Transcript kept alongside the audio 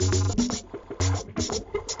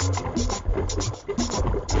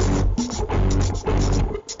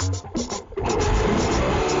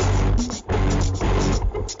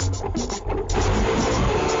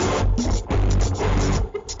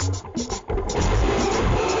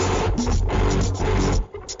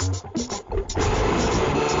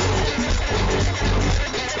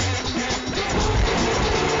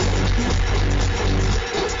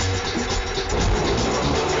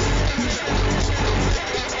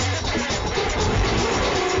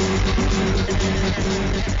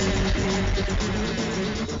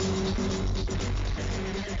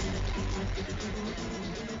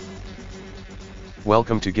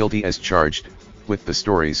Welcome to Guilty as Charged, with the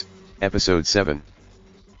stories, episode 7.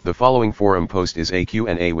 The following forum post is a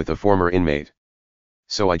Q&A with a former inmate.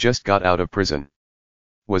 So I just got out of prison.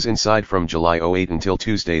 Was inside from July 08 until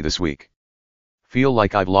Tuesday this week. Feel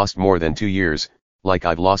like I've lost more than 2 years, like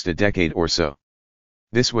I've lost a decade or so.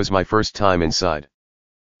 This was my first time inside.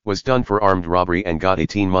 Was done for armed robbery and got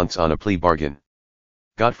 18 months on a plea bargain.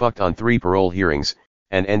 Got fucked on 3 parole hearings,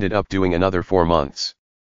 and ended up doing another 4 months.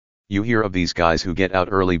 You hear of these guys who get out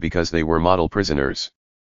early because they were model prisoners.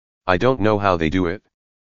 I don't know how they do it.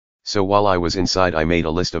 So while I was inside I made a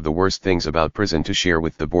list of the worst things about prison to share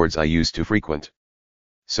with the boards I used to frequent.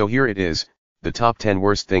 So here it is, the top 10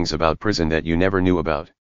 worst things about prison that you never knew about.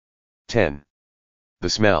 10. The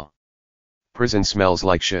smell. Prison smells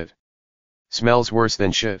like shit. Smells worse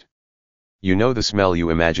than shit. You know the smell you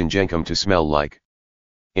imagine Jenkem to smell like.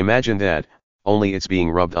 Imagine that, only it's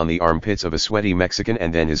being rubbed on the armpits of a sweaty Mexican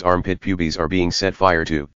and then his armpit pubes are being set fire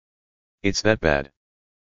to. It's that bad.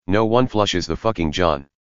 No one flushes the fucking John.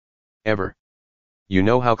 Ever. You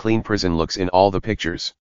know how clean prison looks in all the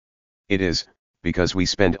pictures. It is, because we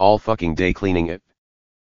spend all fucking day cleaning it.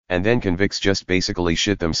 And then convicts just basically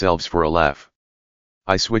shit themselves for a laugh.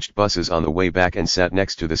 I switched buses on the way back and sat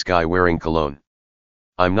next to this guy wearing cologne.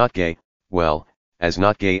 I'm not gay, well, as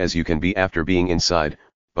not gay as you can be after being inside,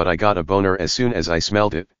 but I got a boner as soon as I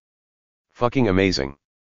smelled it. Fucking amazing.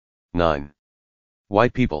 9.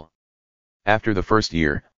 White people. After the first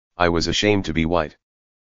year, I was ashamed to be white.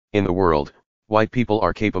 In the world, white people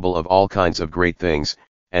are capable of all kinds of great things,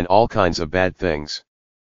 and all kinds of bad things.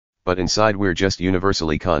 But inside we're just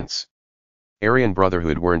universally cunts. Aryan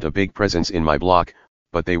Brotherhood weren't a big presence in my block,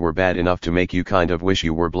 but they were bad enough to make you kind of wish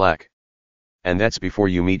you were black. And that's before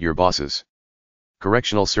you meet your bosses.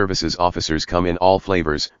 Correctional services officers come in all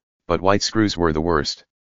flavors, but white screws were the worst.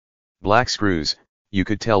 Black screws, you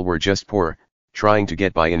could tell were just poor, trying to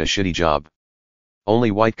get by in a shitty job.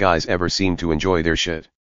 Only white guys ever seem to enjoy their shit.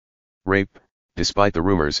 Rape, despite the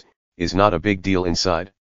rumors, is not a big deal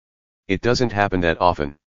inside. It doesn't happen that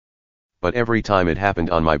often. But every time it happened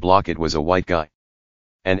on my block it was a white guy.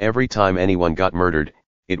 And every time anyone got murdered,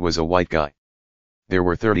 it was a white guy. There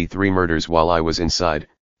were 33 murders while I was inside,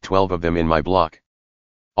 12 of them in my block.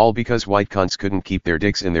 All because white cunts couldn't keep their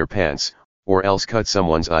dicks in their pants, or else cut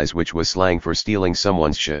someone's eyes, which was slang for stealing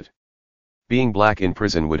someone's shit. Being black in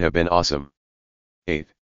prison would have been awesome. 8.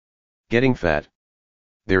 Getting fat.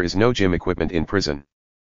 There is no gym equipment in prison.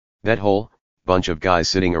 That whole bunch of guys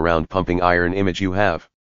sitting around pumping iron image you have.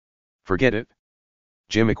 Forget it.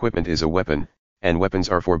 Gym equipment is a weapon, and weapons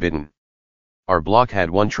are forbidden. Our block had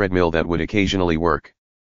one treadmill that would occasionally work.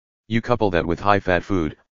 You couple that with high-fat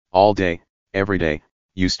food, all day, every day,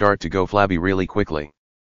 you start to go flabby really quickly.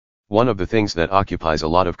 One of the things that occupies a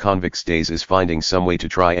lot of convicts' days is finding some way to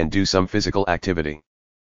try and do some physical activity.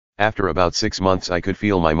 After about 6 months I could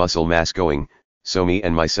feel my muscle mass going, so me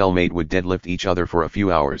and my cellmate would deadlift each other for a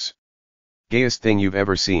few hours. Gayest thing you've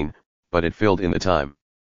ever seen, but it filled in the time.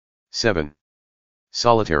 7.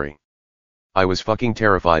 Solitary. I was fucking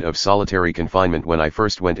terrified of solitary confinement when I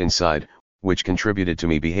first went inside, which contributed to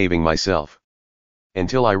me behaving myself.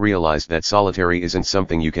 Until I realized that solitary isn't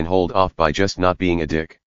something you can hold off by just not being a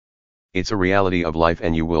dick. It's a reality of life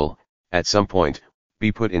and you will, at some point,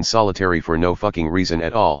 be put in solitary for no fucking reason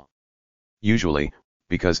at all. Usually,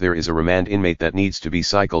 because there is a remand inmate that needs to be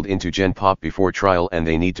cycled into Gen Pop before trial and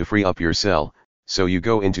they need to free up your cell, so you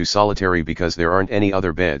go into solitary because there aren't any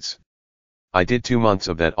other beds. I did 2 months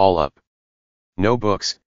of that all up. No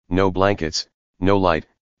books, no blankets, no light,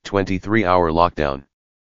 23-hour lockdown.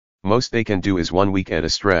 Most they can do is 1 week at a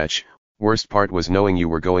stretch. Worst part was knowing you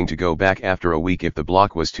were going to go back after a week if the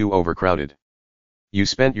block was too overcrowded. You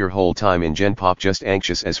spent your whole time in Gen Pop just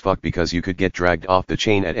anxious as fuck because you could get dragged off the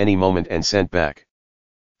chain at any moment and sent back.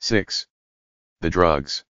 6. The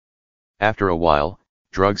drugs. After a while,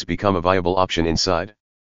 drugs become a viable option inside.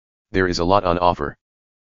 There is a lot on offer.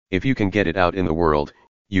 If you can get it out in the world,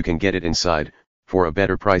 you can get it inside, for a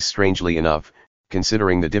better price, strangely enough,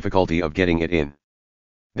 considering the difficulty of getting it in.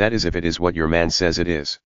 That is if it is what your man says it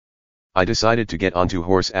is. I decided to get onto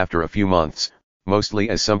horse after a few months, mostly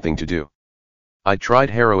as something to do. I'd tried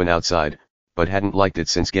heroin outside, but hadn't liked it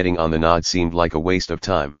since getting on the nod seemed like a waste of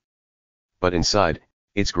time. But inside,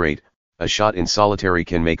 it's great, a shot in solitary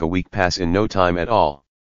can make a week pass in no time at all.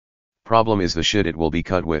 Problem is the shit it will be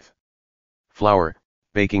cut with. Flour,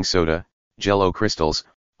 baking soda, Jell-O crystals,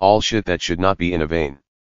 all shit that should not be in a vein.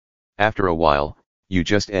 After a while, you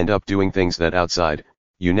just end up doing things that outside,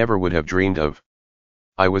 you never would have dreamed of.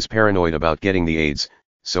 I was paranoid about getting the AIDS,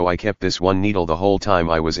 so I kept this one needle the whole time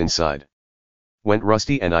I was inside. Went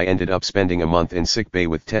rusty and I ended up spending a month in sick bay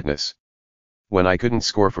with tetanus. When I couldn't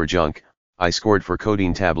score for junk, I scored for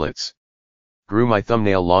codeine tablets. Grew my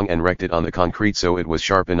thumbnail long and wrecked it on the concrete so it was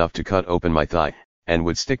sharp enough to cut open my thigh, and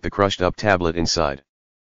would stick the crushed up tablet inside.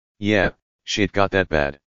 Yeah, shit got that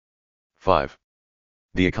bad. 5.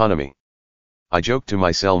 The economy. I joked to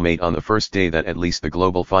my cellmate on the first day that at least the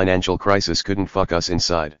global financial crisis couldn't fuck us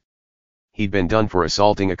inside. He'd been done for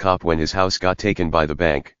assaulting a cop when his house got taken by the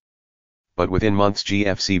bank. But within months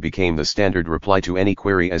GFC became the standard reply to any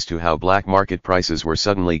query as to how black market prices were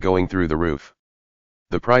suddenly going through the roof.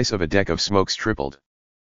 The price of a deck of smokes tripled.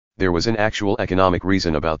 There was an actual economic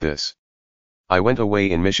reason about this. I went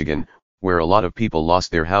away in Michigan, where a lot of people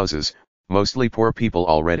lost their houses, mostly poor people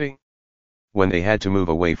already. When they had to move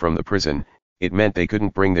away from the prison, it meant they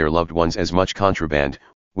couldn't bring their loved ones as much contraband,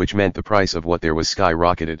 which meant the price of what there was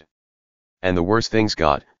skyrocketed. And the worse things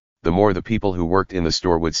got, the more the people who worked in the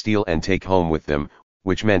store would steal and take home with them,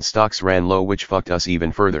 which meant stocks ran low, which fucked us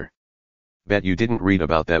even further. Bet you didn't read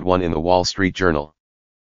about that one in the Wall Street Journal.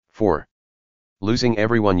 4. Losing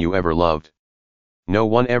everyone you ever loved. No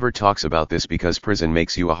one ever talks about this because prison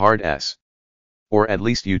makes you a hard ass. Or at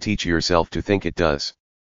least you teach yourself to think it does.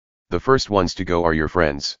 The first ones to go are your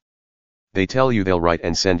friends. They tell you they'll write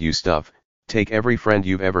and send you stuff, take every friend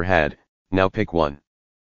you've ever had, now pick one.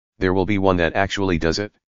 There will be one that actually does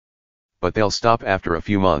it. But they'll stop after a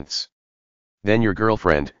few months. Then your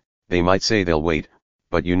girlfriend, they might say they'll wait,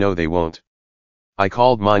 but you know they won't. I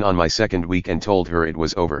called mine on my second week and told her it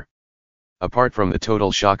was over. Apart from the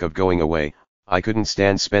total shock of going away, I couldn't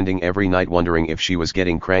stand spending every night wondering if she was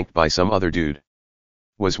getting cranked by some other dude.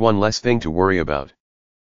 Was one less thing to worry about.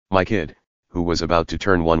 My kid, who was about to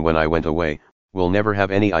turn 1 when I went away, will never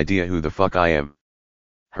have any idea who the fuck I am.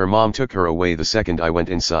 Her mom took her away the second I went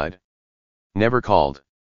inside. Never called.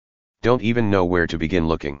 Don't even know where to begin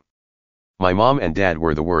looking. My mom and dad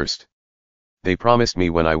were the worst. They promised me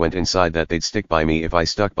when I went inside that they'd stick by me if I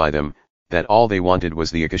stuck by them, that all they wanted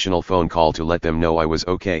was the occasional phone call to let them know I was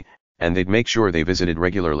okay, and they'd make sure they visited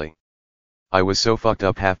regularly. I was so fucked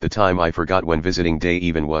up half the time I forgot when visiting day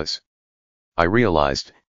even was. I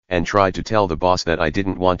realized, and tried to tell the boss that I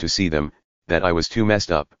didn't want to see them, that I was too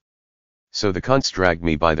messed up. So the cunts dragged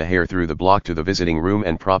me by the hair through the block to the visiting room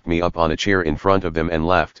and propped me up on a chair in front of them and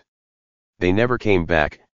left. They never came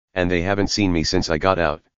back, and they haven't seen me since I got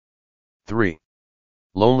out. 3.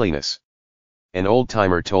 Loneliness. An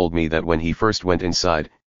old-timer told me that when he first went inside,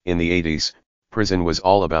 in the 80s, prison was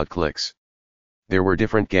all about cliques. There were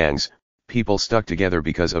different gangs, people stuck together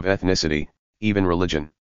because of ethnicity, even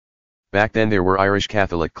religion. Back then there were Irish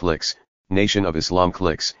Catholic cliques, Nation of Islam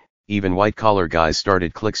cliques, even white-collar guys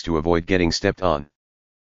started cliques to avoid getting stepped on.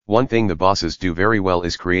 One thing the bosses do very well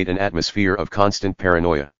is create an atmosphere of constant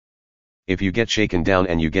paranoia. If you get shaken down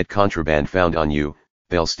and you get contraband found on you,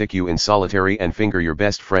 they'll stick you in solitary and finger your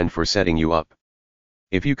best friend for setting you up.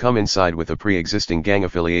 If you come inside with a pre-existing gang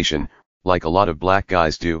affiliation, like a lot of black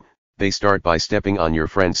guys do, they start by stepping on your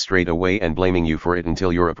friends straight away and blaming you for it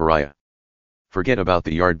until you're a pariah. Forget about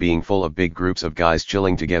the yard being full of big groups of guys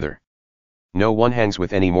chilling together. No one hangs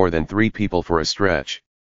with any more than 3 people for a stretch.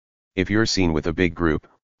 If you're seen with a big group,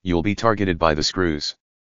 you'll be targeted by the screws.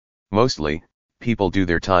 Mostly, people do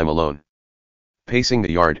their time alone. Pacing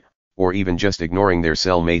the yard, or even just ignoring their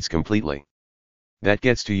cellmates completely. That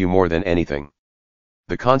gets to you more than anything.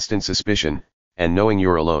 The constant suspicion, and knowing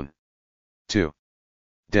you're alone. 2.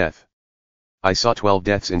 Death. I saw 12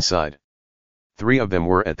 deaths inside. 3 of them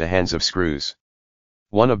were at the hands of screws.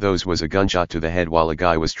 One of those was a gunshot to the head while a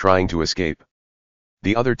guy was trying to escape.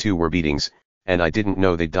 The other 2 were beatings, and I didn't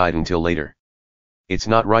know they died until later. It's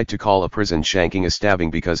not right to call a prison shanking a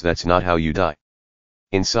stabbing because that's not how you die.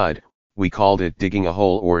 Inside, we called it digging a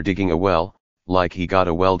hole or digging a well, like he got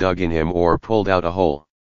a well dug in him or pulled out a hole.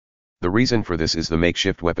 The reason for this is the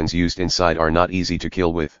makeshift weapons used inside are not easy to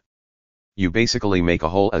kill with. You basically make a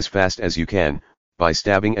hole as fast as you can, by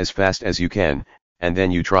stabbing as fast as you can, and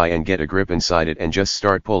then you try and get a grip inside it and just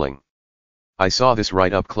start pulling. I saw this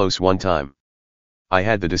right up close one time. I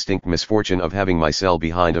had the distinct misfortune of having my cell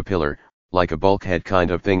behind a pillar, like a bulkhead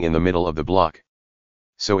kind of thing in the middle of the block.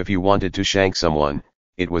 So if you wanted to shank someone,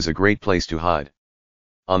 it was a great place to hide.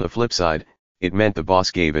 On the flip side, it meant the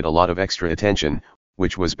boss gave it a lot of extra attention,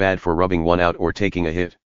 which was bad for rubbing one out or taking a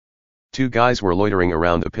hit. 2 guys were loitering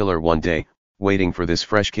around the pillar one day, waiting for this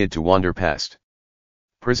fresh kid to wander past.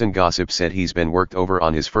 Prison gossip said he's been worked over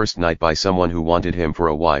on his first night by someone who wanted him for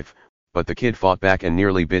a wife, but the kid fought back and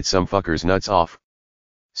nearly bit some fucker's nuts off.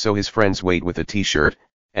 So his friends wait with a t-shirt,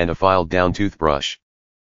 and a filed down toothbrush.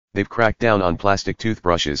 They've cracked down on plastic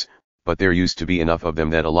toothbrushes, but there used to be enough of them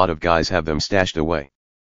that a lot of guys have them stashed away.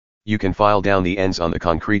 You can file down the ends on the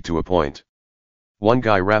concrete to a point. One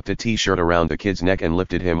guy wrapped a t-shirt around the kid's neck and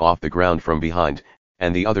lifted him off the ground from behind,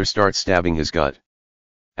 and the other starts stabbing his gut.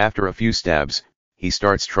 After a few stabs, he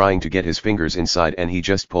starts trying to get his fingers inside and he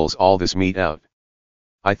just pulls all this meat out.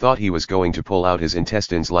 I thought he was going to pull out his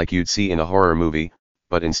intestines like you'd see in a horror movie,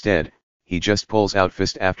 but instead, he just pulls out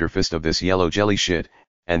fist after fist of this yellow jelly shit,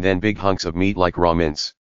 and then big hunks of meat like raw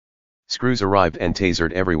mince. Screws arrived and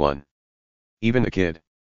tasered everyone. Even the kid.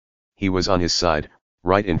 He was on his side,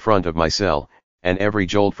 right in front of my cell, and every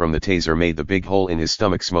jolt from the taser made the big hole in his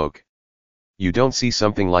stomach smoke. You don't see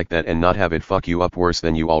something like that and not have it fuck you up worse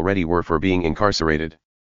than you already were for being incarcerated.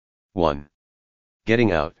 1.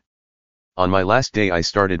 Getting out. On my last day I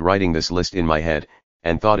started writing this list in my head,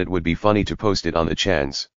 and thought it would be funny to post it on the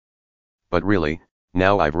chans. But really,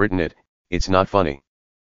 now I've written it, it's not funny.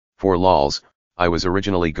 For lols, I was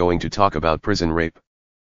originally going to talk about prison rape.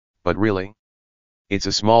 But really? It's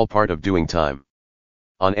a small part of doing time.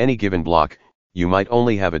 On any given block, you might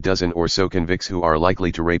only have a dozen or so convicts who are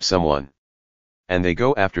likely to rape someone. And they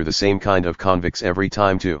go after the same kind of convicts every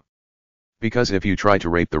time too. Because if you try to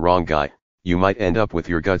rape the wrong guy, you might end up with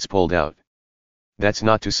your guts pulled out. That's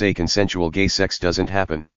not to say consensual gay sex doesn't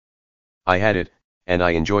happen. I had it, and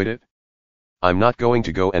I enjoyed it. I'm not going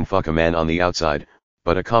to go and fuck a man on the outside,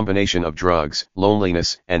 but a combination of drugs,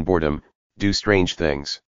 loneliness, and boredom, do strange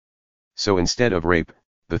things. So instead of rape,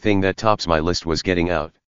 the thing that tops my list was getting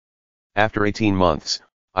out. After 18 months,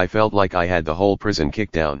 I felt like I had the whole prison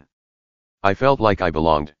kicked down. I felt like I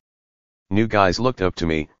belonged. New guys looked up to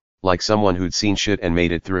me, like someone who'd seen shit and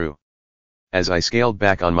made it through. As I scaled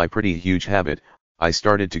back on my pretty huge habit, I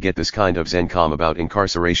started to get this kind of zen calm about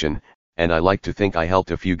incarceration, and I like to think I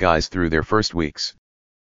helped a few guys through their first weeks.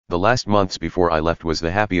 The last months before I left was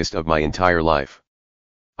the happiest of my entire life.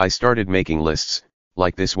 I started making lists,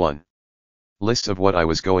 like this one. Lists of what I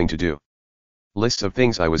was going to do. Lists of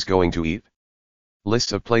things I was going to eat.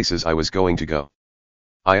 Lists of places I was going to go.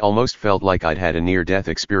 I almost felt like I'd had a near-death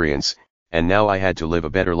experience, and now I had to live a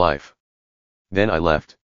better life. Then I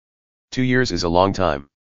left. 2 years is a long time.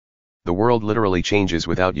 The world literally changes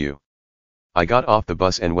without you. I got off the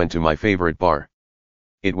bus and went to my favorite bar.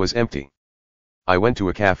 It was empty. I went to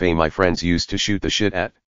a cafe my friends used to shoot the shit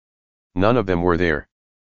at. None of them were there.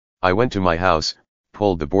 I went to my house,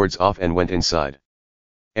 pulled the boards off and went inside.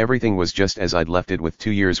 Everything was just as I'd left it with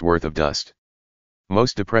 2 years worth of dust.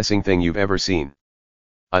 Most depressing thing you've ever seen.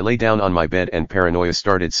 I lay down on my bed and paranoia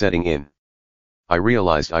started setting in. I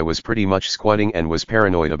realized I was pretty much squatting and was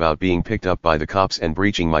paranoid about being picked up by the cops and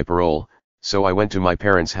breaching my parole, so I went to my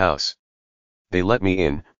parents' house. They let me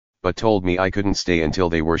in, but told me I couldn't stay until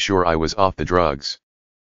they were sure I was off the drugs.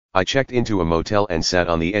 I checked into a motel and sat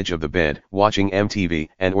on the edge of the bed, watching MTV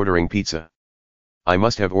and ordering pizza. I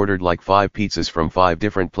must have ordered like 5 pizzas from 5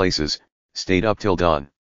 different places, stayed up till dawn.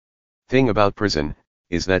 Thing about prison,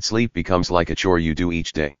 is that sleep becomes like a chore you do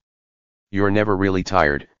each day. You're never really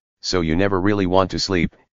tired, so you never really want to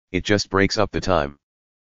sleep, it just breaks up the time.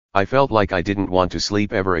 I felt like I didn't want to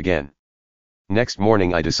sleep ever again. Next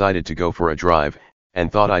morning I decided to go for a drive,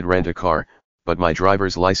 and thought I'd rent a car, but my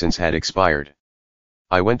driver's license had expired.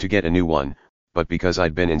 I went to get a new one, but because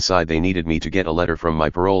I'd been inside they needed me to get a letter from my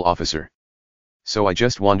parole officer. So I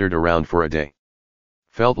just wandered around for a day.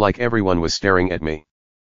 Felt like everyone was staring at me.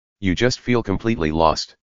 You just feel completely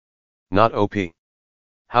lost. Not OP.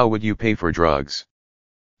 How would you pay for drugs?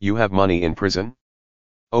 You have money in prison?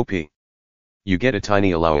 OP. You get a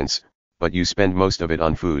tiny allowance, but you spend most of it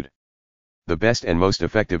on food. The best and most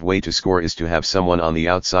effective way to score is to have someone on the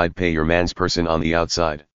outside pay your man's person on the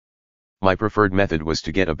outside. My preferred method was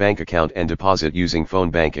to get a bank account and deposit using phone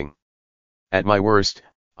banking. At my worst,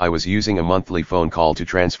 I was using a monthly phone call to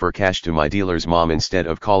transfer cash to my dealer's mom instead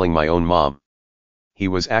of calling my own mom. He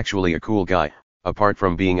was actually a cool guy, apart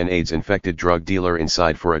from being an AIDS-infected drug dealer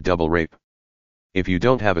inside for a double rape. If you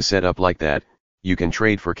don't have a setup like that, you can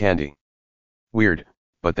trade for candy. Weird,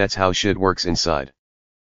 but that's how shit works inside.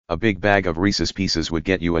 A big bag of Reese's Pieces would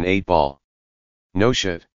get you an 8-ball. No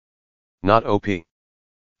shit. Not OP.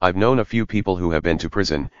 I've known a few people who have been to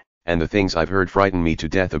prison, and the things I've heard frighten me to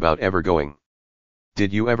death about ever going.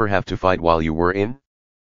 Did you ever have to fight while you were in?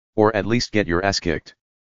 Or at least get your ass kicked?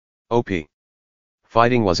 OP.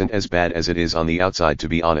 Fighting wasn't as bad as it is on the outside, to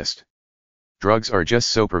be honest. Drugs are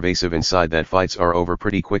just so pervasive inside that fights are over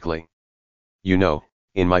pretty quickly. You know,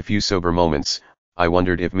 in my few sober moments, I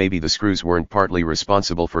wondered if maybe the screws weren't partly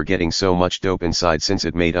responsible for getting so much dope inside, since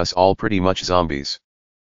it made us all pretty much zombies.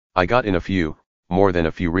 I got in a few, more than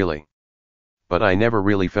a few really. But I never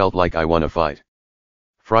really felt like I won a fight.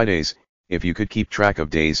 Fridays, if you could keep track of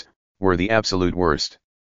days, were the absolute worst.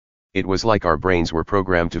 It was like our brains were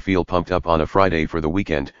programmed to feel pumped up on a Friday for the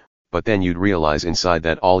weekend, but then you'd realize inside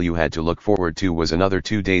that all you had to look forward to was another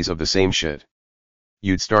 2 days of the same shit.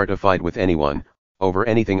 You'd start a fight with anyone, over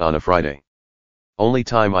anything on a Friday. Only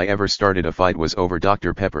time I ever started a fight was over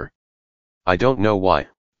Dr. Pepper. I don't know why,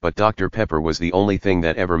 but Dr. Pepper was the only thing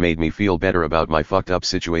that ever made me feel better about my fucked up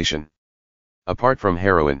situation. Apart from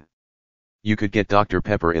heroin. You could get Dr.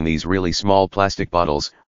 Pepper in these really small plastic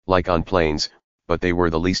bottles, like on planes, but they were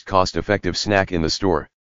the least cost-effective snack in the store.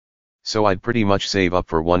 So I'd pretty much save up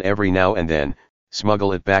for one every now and then,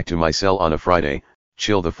 smuggle it back to my cell on a Friday,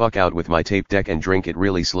 chill the fuck out with my tape deck and drink it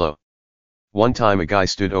really slow. One time a guy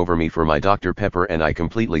stood over me for my Dr. Pepper and I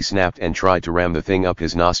completely snapped and tried to ram the thing up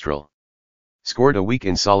his nostril. Scored a week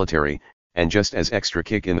in solitary, and just as extra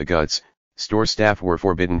kick in the guts, store staff were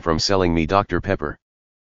forbidden from selling me Dr. Pepper.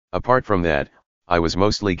 Apart from that, I was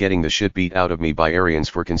mostly getting the shit beat out of me by Aryans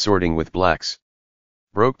for consorting with blacks.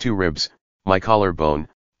 Broke 2 ribs, my collarbone,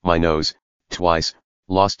 my nose, twice,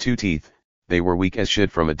 lost 2 teeth, they were weak as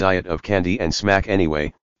shit from a diet of candy and smack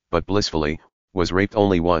anyway, but blissfully, was raped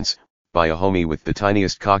only once, by a homie with the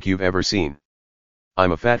tiniest cock you've ever seen.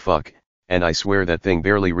 I'm a fat fuck, and I swear that thing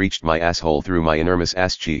barely reached my asshole through my enormous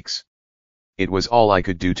ass cheeks. It was all I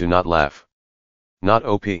could do to not laugh. Not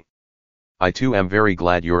OP. I too am very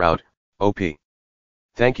glad you're out, OP.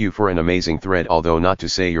 Thank you for an amazing thread, although not to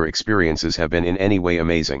say your experiences have been in any way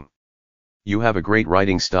amazing. You have a great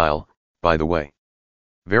writing style, by the way.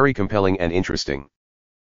 Very compelling and interesting.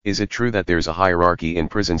 Is it true that there's a hierarchy in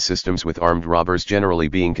prison systems with armed robbers generally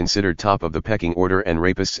being considered top of the pecking order and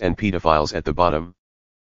rapists and pedophiles at the bottom?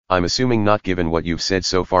 I'm assuming not given what you've said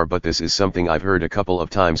so far, but this is something I've heard a couple of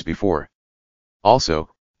times before. Also,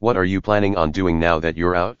 what are you planning on doing now that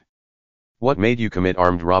you're out? What made you commit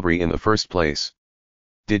armed robbery in the first place?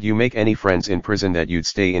 Did you make any friends in prison that you'd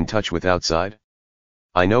stay in touch with outside?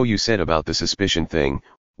 I know you said about the suspicion thing,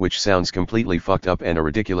 which sounds completely fucked up and a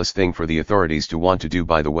ridiculous thing for the authorities to want to do,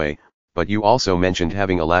 by the way, but you also mentioned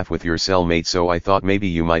having a laugh with your cellmate, so I thought maybe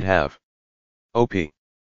you might have. OP.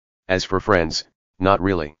 As for friends, not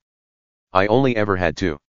really. I only ever had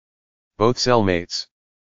 2. Both cellmates.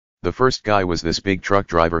 The first guy was this big truck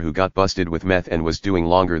driver who got busted with meth and was doing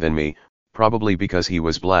longer than me, probably because he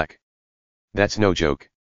was black. That's no joke.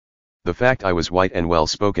 The fact I was white and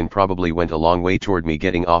well-spoken probably went a long way toward me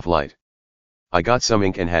getting off light. I got some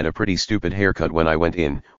ink and had a pretty stupid haircut when I went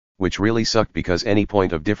in, which really sucked because any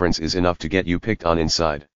point of difference is enough to get you picked on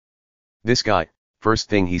inside. This guy, first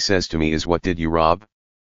thing he says to me is, "What did you rob?"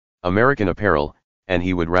 American Apparel, and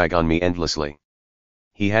he would rag on me endlessly.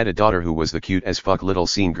 He had a daughter who was the cute as fuck little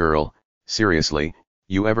scene girl. Seriously,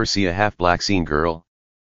 you ever see a half-black scene girl?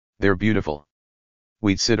 They're beautiful.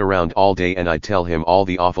 We'd sit around all day and I'd tell him all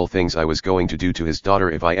the awful things I was going to do to his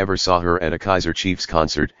daughter if I ever saw her at a Kaiser Chiefs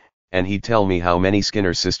concert, and he'd tell me how many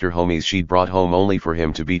Skinner sister homies she'd brought home only for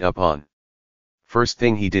him to beat up on. First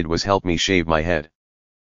thing he did was help me shave my head.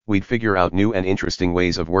 We'd figure out new and interesting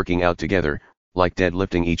ways of working out together, like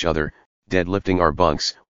deadlifting each other, deadlifting our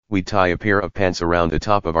bunks. We'd tie a pair of pants around the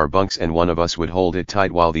top of our bunks and one of us would hold it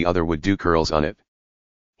tight while the other would do curls on it.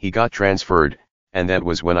 He got transferred, and that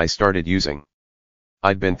was when I started using.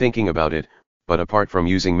 I'd been thinking about it, but apart from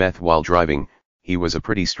using meth while driving, he was a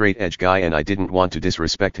pretty straight-edge guy and I didn't want to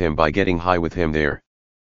disrespect him by getting high with him there.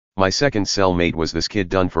 My second cellmate was this kid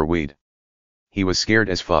done for weed. He was scared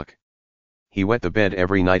as fuck. He wet the bed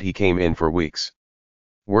every night he came in for weeks.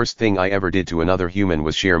 Worst thing I ever did to another human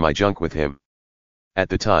was share my junk with him. At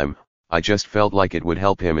the time, I just felt like it would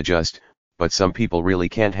help him adjust, but some people really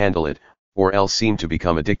can't handle it, or else seem to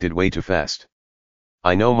become addicted way too fast.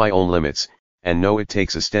 I know my own limits, and know it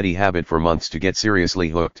takes a steady habit for months to get seriously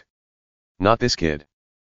hooked. Not this kid.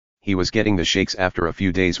 He was getting the shakes after a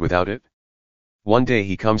few days without it. One day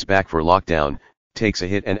he comes back for lockdown, takes a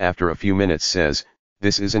hit and after a few minutes says,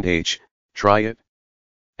 "This isn't H, try it."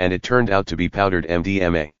 And it turned out to be powdered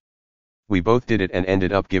MDMA. We both did it and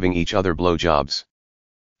ended up giving each other blowjobs.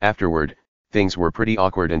 Afterward, things were pretty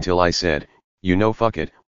awkward until I said, "You know, fuck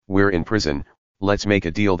it, we're in prison, let's make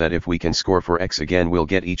a deal that if we can score for X again we'll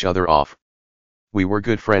get each other off." We were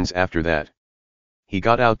good friends after that. He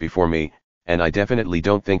got out before me, and I definitely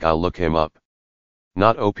don't think I'll look him up.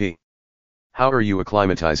 Not OP. How are you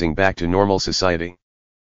acclimatizing back to normal society?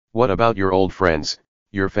 What about your old friends,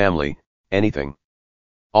 your family, anything?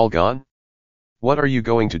 All gone? What are you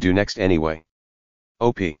going to do next anyway?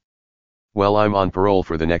 OP. Well, I'm on parole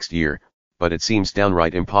for the next year, but it seems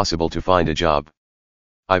downright impossible to find a job.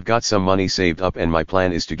 I've got some money saved up and my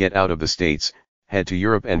plan is to get out of the States, head to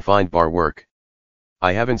Europe and find bar work.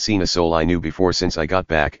 I haven't seen a soul I knew before since I got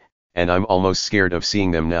back, and I'm almost scared of seeing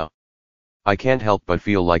them now. I can't help but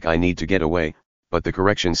feel like I need to get away, but the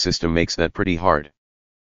corrections system makes that pretty hard.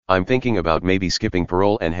 I'm thinking about maybe skipping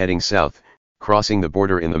parole and heading south, crossing the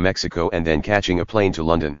border in the Mexico and then catching a plane to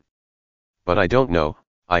London. But I don't know.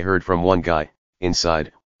 I heard from one guy,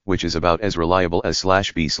 inside, which is about as reliable as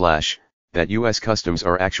 /b/ that US Customs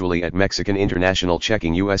are actually at Mexican International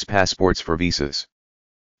checking US passports for visas.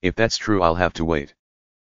 If that's true, I'll have to wait.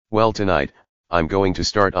 Well, tonight, I'm going to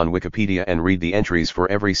start on Wikipedia and read the entries for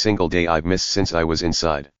every single day I've missed since I was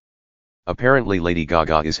inside. Apparently Lady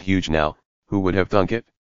Gaga is huge now, who would have thunk it?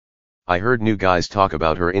 I heard new guys talk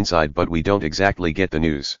about her inside, but we don't exactly get the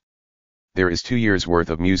news. There is 2 years worth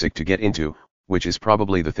of music to get into, which is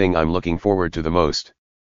probably the thing I'm looking forward to the most.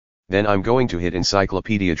 Then I'm going to hit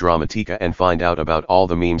Encyclopedia Dramatica and find out about all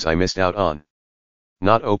the memes I missed out on.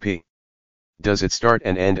 Not OP. Does it start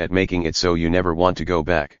and end at making it so you never want to go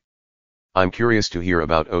back? I'm curious to hear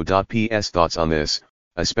about O.P.'s thoughts on this,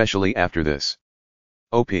 especially after this.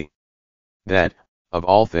 OP. That, of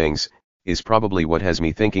all things, is probably what has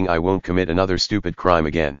me thinking I won't commit another stupid crime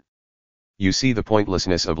again. You see the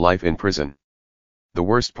pointlessness of life in prison. The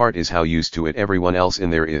worst part is how used to it everyone else in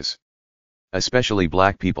there is. Especially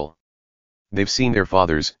black people. They've seen their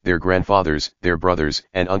fathers, their grandfathers, their brothers,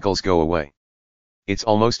 and uncles go away. It's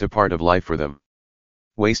almost a part of life for them.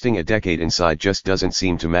 Wasting a decade inside just doesn't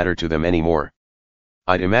seem to matter to them anymore.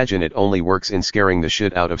 I'd imagine it only works in scaring the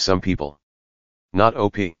shit out of some people. Not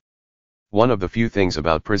OP. One of the few things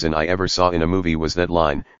about prison I ever saw in a movie was that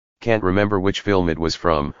line, can't remember which film it was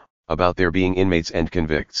from, about there being inmates and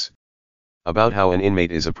convicts. About how an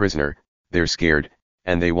inmate is a prisoner, they're scared,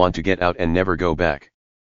 and they want to get out and never go back.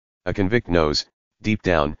 A convict knows, deep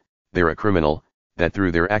down, they're a criminal, that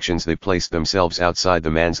through their actions they've placed themselves outside the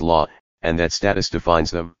man's law, and that status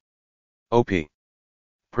defines them. OP.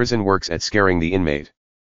 Prison works at scaring the inmate.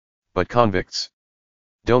 But convicts?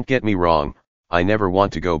 Don't get me wrong, I never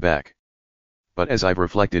want to go back. But as I've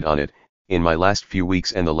reflected on it, in my last few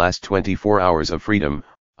weeks and the last 24 hours of freedom,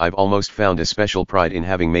 I've almost found a special pride in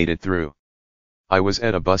having made it through. I was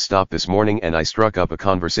at a bus stop this morning and I struck up a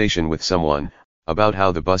conversation with someone, about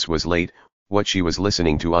how the bus was late, what she was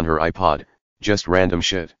listening to on her iPod, just random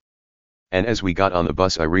shit. And as we got on the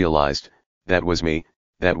bus I realized, that was me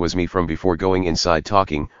from before going inside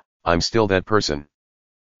talking, I'm still that person.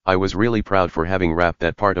 I was really proud for having wrapped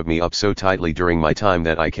that part of me up so tightly during my time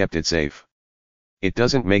that I kept it safe. It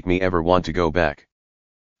doesn't make me ever want to go back.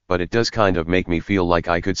 But it does kind of make me feel like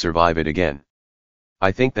I could survive it again.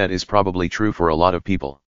 I think that is probably true for a lot of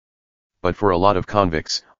people. But for a lot of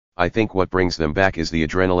convicts, I think what brings them back is the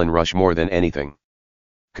adrenaline rush more than anything.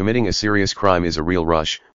 Committing a serious crime is a real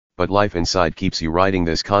rush, but life inside keeps you riding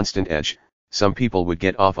this constant edge. Some people would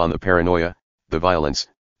get off on the paranoia, the violence,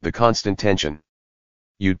 the constant tension.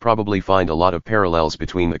 You'd probably find a lot of parallels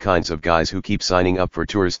between the kinds of guys who keep signing up for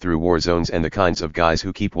tours through war zones and the kinds of guys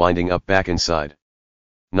who keep winding up back inside.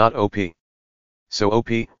 Not OP. So OP,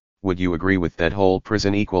 would you agree with that whole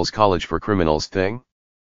prison equals college for criminals thing?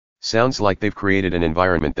 Sounds like they've created an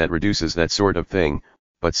environment that reduces that sort of thing,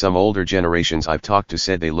 but some older generations I've talked to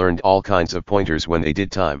said they learned all kinds of pointers when they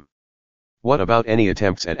did time. What about any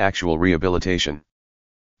attempts at actual rehabilitation?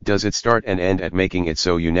 Does it start and end at making it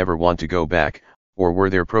so you never want to go back, or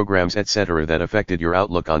were there programs etc. that affected your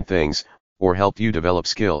outlook on things, or helped you develop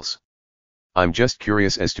skills? I'm just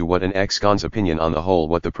curious as to what an ex-con's opinion on the whole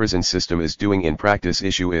what the prison system is doing in practice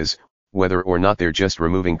issue is, whether or not they're just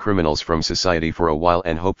removing criminals from society for a while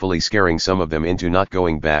and hopefully scaring some of them into not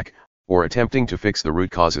going back, or attempting to fix the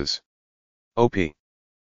root causes. OP.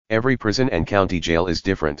 Every prison and county jail is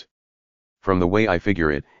different. From the way I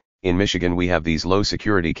figure it, in Michigan we have these low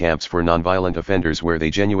security camps for nonviolent offenders where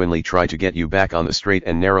they genuinely try to get you back on the straight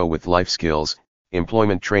and narrow with life skills,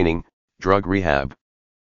 employment training, drug rehab.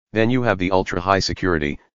 Then you have the ultra high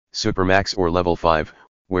security, Supermax or level 5,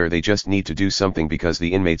 where they just need to do something because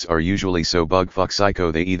the inmates are usually so bugfuck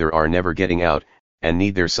psycho they either are never getting out, and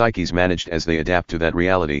need their psyches managed as they adapt to that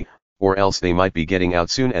reality, or else they might be getting out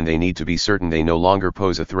soon and they need to be certain they no longer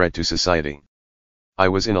pose a threat to society. I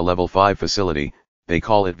was in a level 5 facility, they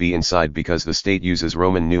call it V inside because the state uses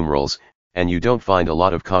Roman numerals, and you don't find a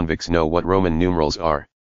lot of convicts know what Roman numerals are.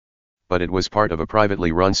 But it was part of a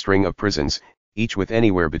privately run string of prisons, each with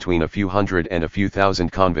anywhere between a few hundred and a few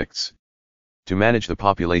thousand convicts. To manage the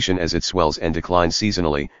population as it swells and declines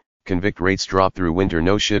seasonally, convict rates drop through winter.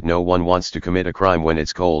 No shit, no one wants to commit a crime when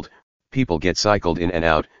it's cold, people get cycled in and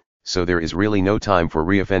out, so there is really no time for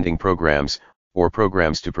reoffending programs, or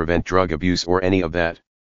programs to prevent drug abuse or any of that.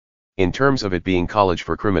 In terms of it being college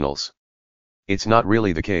for criminals, it's not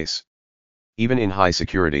really the case. Even in high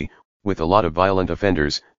security, with a lot of violent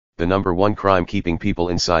offenders, the number one crime keeping people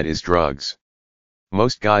inside is drugs.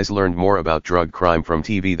 Most guys learned more about drug crime from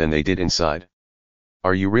TV than they did inside.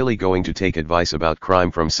 Are you really going to take advice about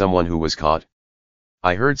crime from someone who was caught?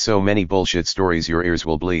 I heard so many bullshit stories your ears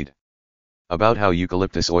will bleed. About how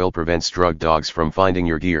eucalyptus oil prevents drug dogs from finding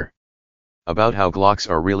your gear. About how Glocks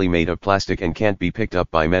are really made of plastic and can't be picked up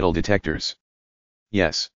by metal detectors.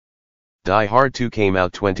 Yes. Die Hard 2 came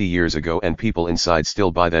out 20 years ago and people inside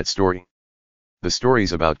still buy that story. The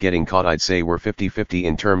stories about getting caught I'd say were 50-50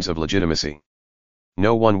 in terms of legitimacy.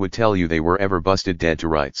 No one would tell you they were ever busted dead to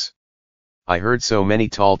rights. I heard so many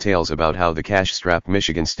tall tales about how the cash-strapped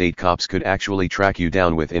Michigan state cops could actually track you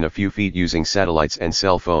down within a few feet using satellites and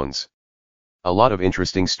cell phones. A lot of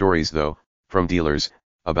interesting stories though, from dealers,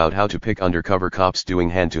 about how to pick undercover cops doing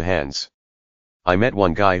hand-to-hands. I met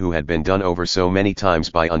one guy who had been done over so many times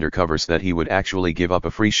by undercovers that he would actually give up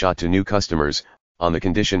a free shot to new customers, on the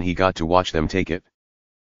condition he got to watch them take it.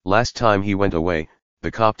 Last time he went away,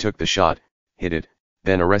 the cop took the shot, hid it,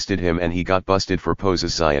 then arrested him and he got busted for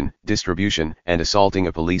possession, distribution, and assaulting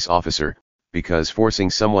a police officer, because forcing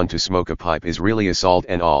someone to smoke a pipe is really assault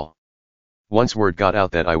and all. Once word got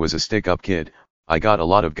out that I was a stick-up kid, I got a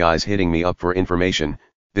lot of guys hitting me up for information.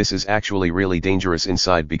 This is actually really dangerous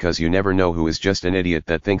inside because you never know who is just an idiot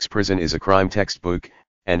that thinks prison is a crime textbook,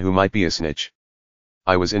 and who might be a snitch.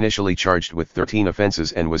 I was initially charged with 13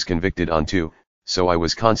 offenses and was convicted on 2, so I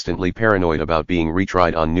was constantly paranoid about being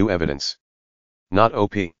retried on new evidence. Not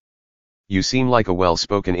OP. You seem like a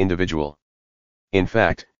well-spoken individual. In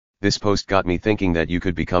fact, this post got me thinking that you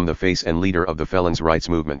could become the face and leader of the felons' rights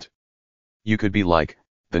movement. You could be like,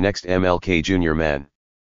 the next MLK Jr. man.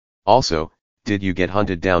 Also, did you get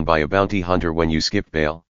hunted down by a bounty hunter when you skipped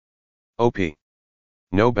bail? OP.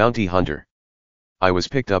 No bounty hunter. I was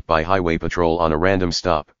picked up by highway patrol on a random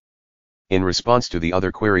stop. In response to the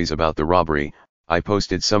other queries about the robbery, I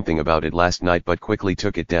posted something about it last night but quickly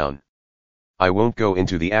took it down. I won't go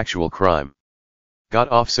into the actual crime. Got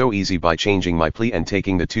off so easy by changing my plea and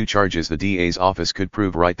taking the 2 charges the DA's office could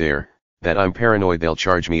prove right there, that I'm paranoid they'll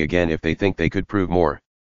charge me again if they think they could prove more.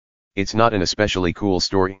 It's not an especially cool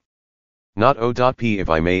story. Not O.P. If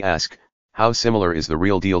I may ask, how similar is the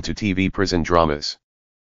real deal to TV prison dramas?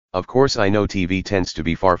 Of course I know TV tends to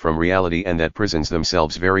be far from reality and that prisons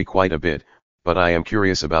themselves vary quite a bit, but I am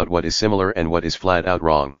curious about what is similar and what is flat out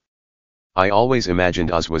wrong. I always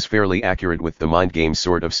imagined Oz was fairly accurate with the mind game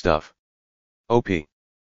sort of stuff. OP.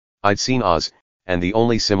 I'd seen Oz, and the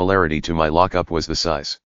only similarity to my lockup was the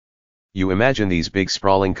size. You imagine these big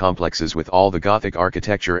sprawling complexes with all the gothic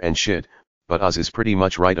architecture and shit, but Oz is pretty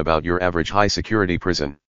much right about your average high-security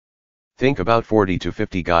prison. Think about 40 to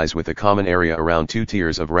 50 guys with a common area around 2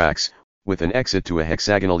 tiers of racks, with an exit to a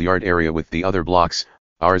hexagonal yard area with the other blocks.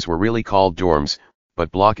 Ours were really called dorms,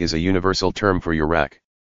 but block is a universal term for your rack.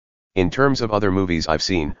 In terms of other movies I've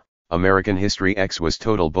seen, American History X was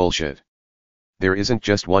total bullshit. There isn't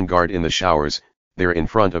just one guard in the showers, they're in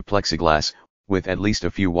front of plexiglass, with at least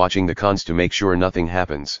a few watching the cons to make sure nothing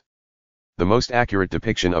happens. The most accurate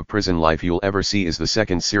depiction of prison life you'll ever see is the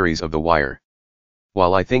second series of The Wire.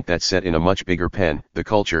 While I think that's set in a much bigger pen, the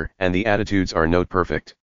culture and the attitudes are note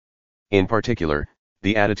perfect. In particular,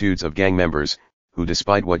 the attitudes of gang members, who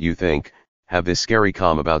despite what you think, have this scary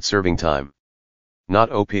calm about serving time. Not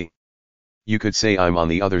OP. You could say I'm on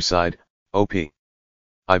the other side, OP.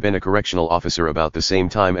 I've been a correctional officer about the same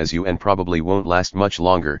time as you and probably won't last much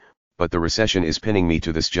longer, but the recession is pinning me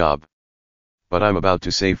to this job. But I'm about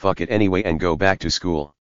to say fuck it anyway and go back to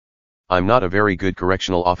school. I'm not a very good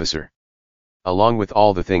correctional officer. Along with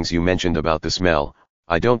all the things you mentioned about the smell,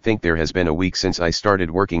 I don't think there has been a week since I started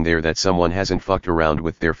working there that someone hasn't fucked around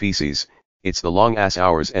with their feces. It's the long ass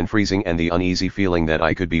hours and freezing and the uneasy feeling that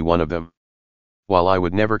I could be one of them. While I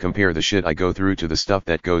would never compare the shit I go through to the stuff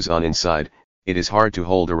that goes on inside, it is hard to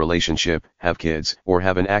hold a relationship, have kids, or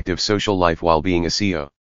have an active social life while being a CO.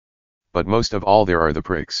 But most of all there are the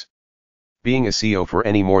pricks. Being a CO for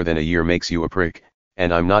any more than a year makes you a prick,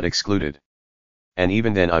 and I'm not excluded. And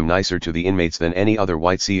even then I'm nicer to the inmates than any other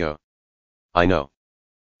white CO. I know.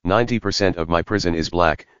 90% of my prison is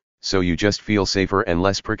black, so you just feel safer and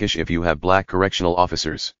less prickish if you have black correctional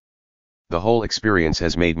officers. The whole experience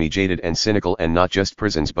has made me jaded and cynical, and not just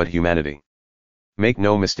prisons but humanity. Make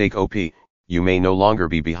no mistake OP, you may no longer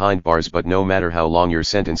be behind bars, but no matter how long your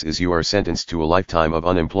sentence is you are sentenced to a lifetime of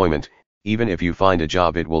unemployment. Even if you find a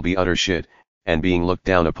job it will be utter shit, and being looked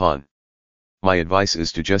down upon. My advice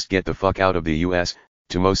is to just get the fuck out of the US,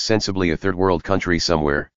 to most sensibly a third world country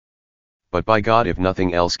somewhere. But by God, if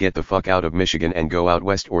nothing else, get the fuck out of Michigan and go out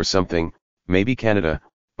west or something, maybe Canada,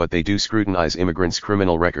 but they do scrutinize immigrants'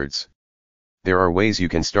 criminal records. There are ways you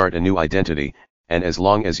can start a new identity, and as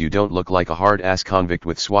long as you don't look like a hard-ass convict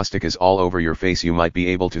with swastikas all over your face, you might be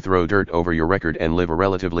able to throw dirt over your record and live a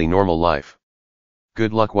relatively normal life.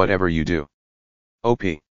 Good luck whatever you do. OP.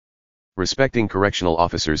 Respecting correctional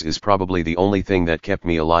officers is probably the only thing that kept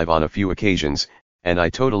me alive on a few occasions, and I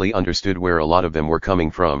totally understood where a lot of them were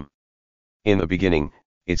coming from. In the beginning,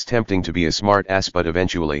 it's tempting to be a smart ass, but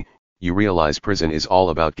eventually, you realize prison is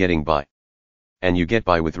all about getting by. And you get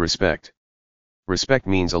by with respect. Respect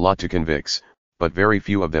means a lot to convicts, but very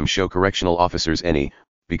few of them show correctional officers any,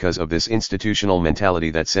 because of this institutional mentality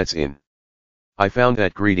that sets in. I found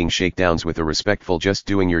that greeting shakedowns with a respectful "just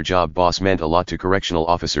doing your job boss" meant a lot to correctional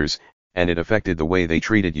officers, and it affected the way they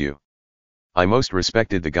treated you. I most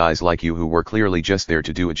respected the guys like you who were clearly just there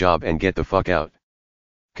to do a job and get the fuck out.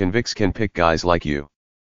 Convicts can pick guys like you.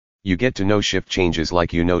 You get to know shift changes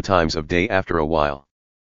like you know times of day after a while.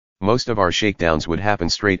 Most of our shakedowns would happen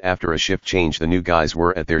straight after a shift change. The new guys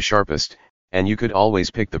were at their sharpest, and you could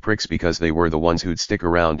always pick the pricks because they were the ones who'd stick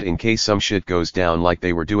around in case some shit goes down, like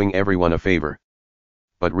they were doing everyone a favor.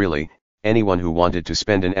 But really, anyone who wanted to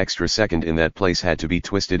spend an extra second in that place had to be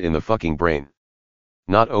twisted in the fucking brain.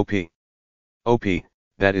 Not OP. OP,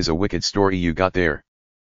 that is a wicked story you got there.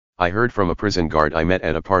 I heard from a prison guard I met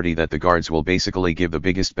at a party that the guards will basically give the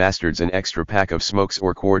biggest bastards an extra pack of smokes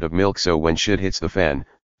or quart of milk, so when shit hits the fan,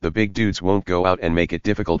 the big dudes won't go out and make it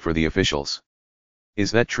difficult for the officials.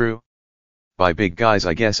 Is that true? By big guys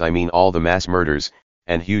I guess I mean all the mass murders,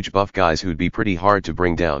 and huge buff guys who'd be pretty hard to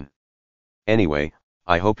bring down. Anyway,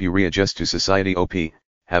 I hope you readjust to society. OP,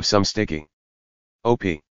 have some sticky. OP.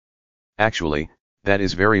 Actually, that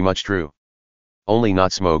is very much true. Only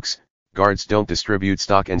not smokes. Guards don't distribute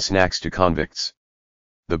stock and snacks to convicts.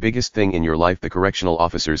 The biggest thing in your life the correctional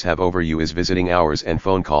officers have over you is visiting hours and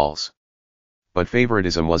phone calls. But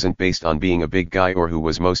favoritism wasn't based on being a big guy or who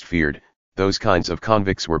was most feared. Those kinds of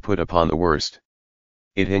convicts were put upon the worst.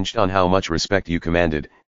 It hinged on how much respect you commanded,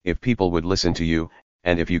 if people would listen to you,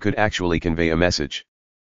 and if you could actually convey a message.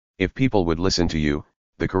 If people would listen to you,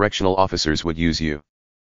 the correctional officers would use you.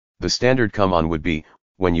 The standard come on would be,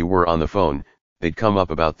 when you were on the phone, they'd come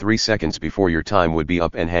up about 3 seconds before your time would be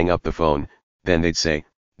up and hang up the phone, then they'd say,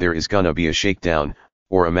 "There is gonna be a shakedown,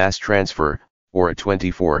 or a mass transfer, or a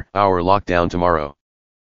 24-hour lockdown tomorrow."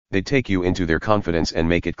 They'd take you into their confidence and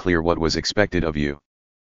make it clear what was expected of you.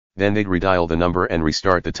 Then they'd redial the number and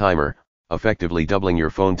restart the timer, effectively doubling your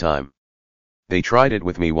phone time. They tried it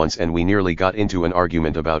with me once and we nearly got into an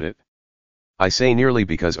argument about it. I say nearly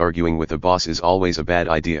because arguing with the boss is always a bad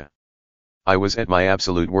idea. I was at my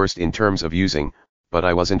absolute worst in terms of using, but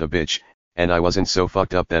I wasn't a bitch, and I wasn't so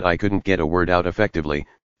fucked up that I couldn't get a word out effectively,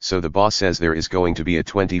 so the boss says there is going to be a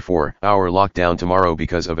 24-hour lockdown tomorrow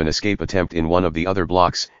because of an escape attempt in one of the other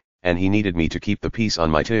blocks, and he needed me to keep the peace on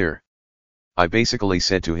my tier. I basically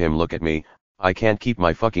said to him, "Look at me, I can't keep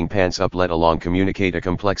my fucking pants up, let alone communicate a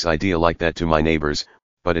complex idea like that to my neighbors,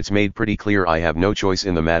 but it's made pretty clear I have no choice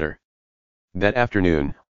in the matter." That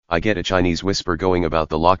afternoon, I get a Chinese whisper going about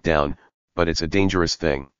the lockdown, but it's a dangerous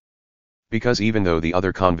thing. Because even though the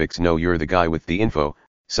other convicts know you're the guy with the info,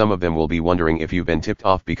 some of them will be wondering if you've been tipped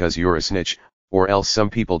off because you're a snitch, or else some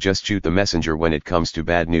people just shoot the messenger when it comes to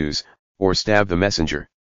bad news, or stab the messenger.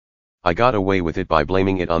 I got away with it by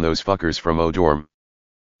blaming it on those fuckers from O-Dorm.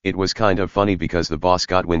 It was kind of funny because the boss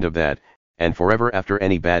got wind of that, and forever after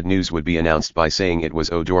any bad news would be announced by saying it was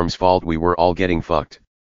O-Dorm's fault we were all getting fucked.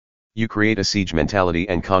 You create a siege mentality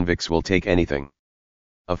and convicts will take anything.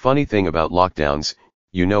 A funny thing about lockdowns,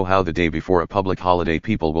 you know how the day before a public holiday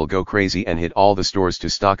people will go crazy and hit all the stores to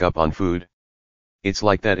stock up on food? It's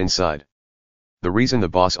like that inside. The reason the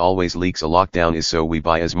boss always leaks a lockdown is so we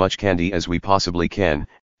buy as much candy as we possibly can,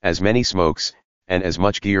 as many smokes, and as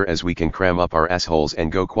much gear as we can cram up our assholes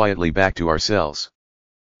and go quietly back to our cells.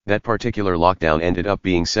 That particular lockdown ended up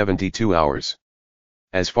being 72 hours.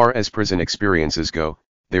 As far as prison experiences go,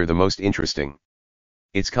 they're the most interesting.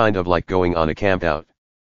 It's kind of like going on a camp out.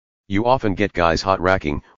 You often get guys hot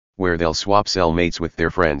racking, where they'll swap cell mates with their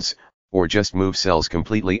friends, or just move cells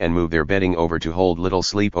completely and move their bedding over to hold little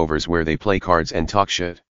sleepovers where they play cards and talk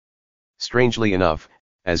shit. Strangely enough,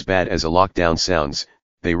 as bad as a lockdown sounds,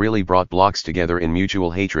 they really brought blocks together in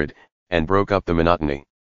mutual hatred, and broke up the monotony.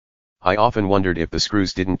 I often wondered if the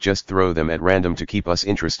screws didn't just throw them at random to keep us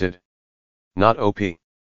interested. Not OP.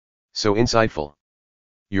 So insightful.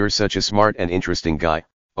 You're such a smart and interesting guy,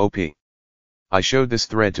 OP. I showed this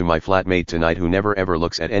thread to my flatmate tonight who never ever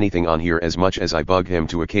looks at anything on here as much as I bug him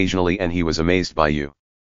to occasionally, and he was amazed by you.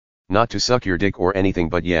 Not to suck your dick or anything,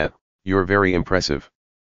 but yeah, you're very impressive.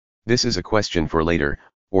 This is a question for later,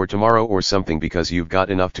 or tomorrow or something, because you've got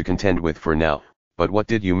enough to contend with for now, But what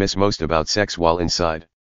did you miss most about sex while inside?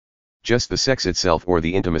 Just the sex itself or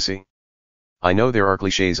the intimacy? I know there are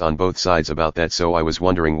cliches on both sides about that, so I was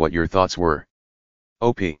wondering what your thoughts were.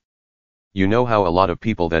 OP. You know how a lot of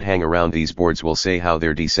people that hang around these boards will say how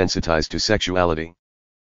they're desensitized to sexuality?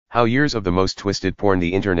 How years of the most twisted porn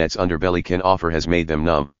the internet's underbelly can offer has made them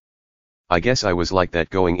numb. I guess I was like that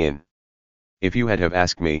going in. If you had have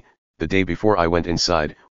asked me, the day before I went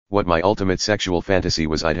inside, what my ultimate sexual fantasy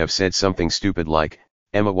was, I'd have said something stupid like,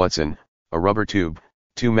 Emma Watson, a rubber tube,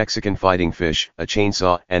 2 Mexican fighting fish, a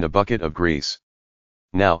chainsaw, and a bucket of grease.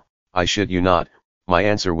 Now, I shit you not, my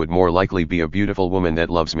answer would more likely be a beautiful woman that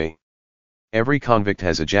loves me. Every convict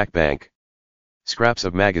has a jack bank. Scraps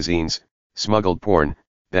of magazines, smuggled porn,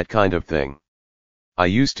 that kind of thing. I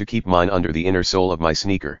used to keep mine under the inner sole of my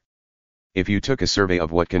sneaker. If you took a survey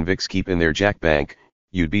of what convicts keep in their jack bank,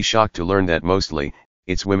 you'd be shocked to learn that mostly,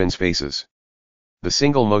 it's women's faces. The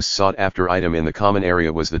single most sought after item in the common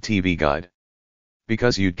area was the TV guide.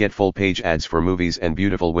 Because you'd get full page ads for movies and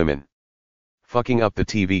beautiful women. Fucking up the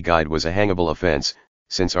TV guide was a hangable offense,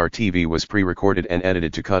 since our TV was pre-recorded and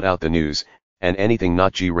edited to cut out the news, and anything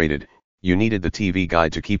not G-rated, you needed the TV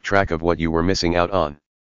guide to keep track of what you were missing out on.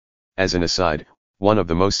 As an aside, one of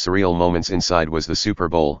the most surreal moments inside was the Super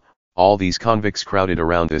Bowl. All these convicts crowded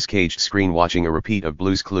around this caged screen watching a repeat of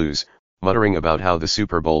Blue's Clues, muttering about how the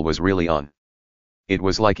Super Bowl was really on. It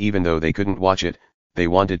was like even though they couldn't watch it, they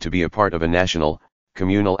wanted to be a part of a national,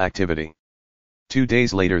 communal activity. 2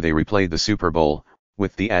 days later they replayed the Super Bowl,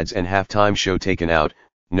 with the ads and halftime show taken out.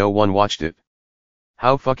 No one watched it.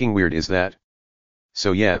 How fucking weird is that?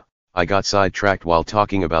 So yeah, I got sidetracked while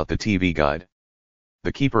talking about the TV guide.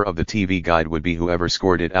 The keeper of the TV guide would be whoever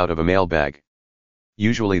scored it out of a mailbag.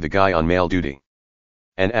 Usually the guy on mail duty.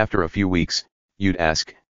 And after a few weeks, you'd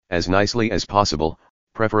ask, as nicely as possible,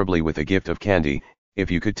 preferably with a gift of candy, if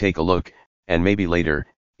you could take a look, and maybe later,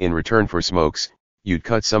 in return for smokes, you'd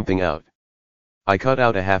cut something out. I cut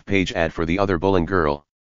out a half-page ad for the other Bullen girl.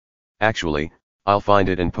 Actually, I'll find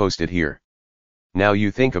it and post it here. Now you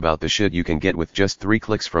think about the shit you can get with just 3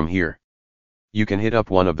 clicks from here. You can hit up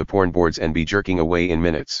one of the porn boards and be jerking away in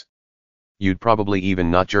minutes. You'd probably even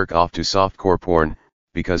not jerk off to softcore porn,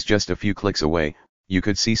 because just a few clicks away, you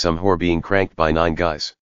could see some whore being cranked by 9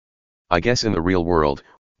 guys. I guess in the real world,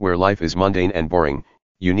 where life is mundane and boring,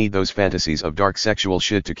 you need those fantasies of dark sexual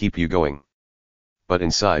shit to keep you going. But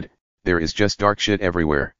inside, there is just dark shit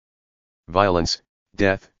everywhere. Violence,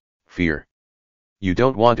 death, fear. You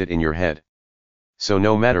don't want it in your head. So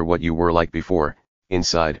no matter what you were like before,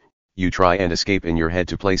 inside, you try and escape in your head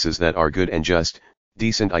to places that are good and just,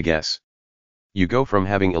 decent I guess. You go from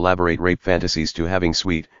having elaborate rape fantasies to having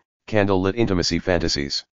sweet, candlelit intimacy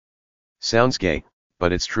fantasies. Sounds gay,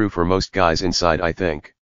 but it's true for most guys inside, I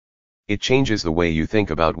think. It changes the way you think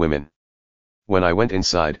about women. When I went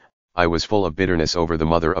inside, I was full of bitterness over the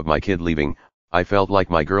mother of my kid leaving. I felt like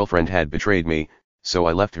my girlfriend had betrayed me, so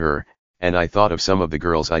I left her, and I thought of some of the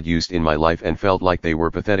girls I'd used in my life and felt like they were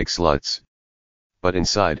pathetic sluts. But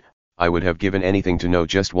inside, I would have given anything to know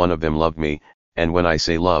just one of them loved me, and when I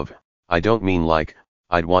say love, I don't mean like,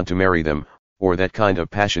 I'd want to marry them, or that kind of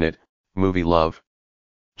passionate, movie love.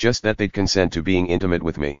 Just that they'd consent to being intimate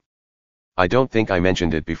with me. I don't think I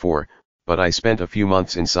mentioned it before, but I spent a few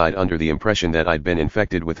months inside under the impression that I'd been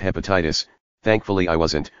infected with hepatitis. Thankfully I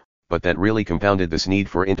wasn't, but that really compounded this need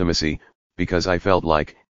for intimacy, because I felt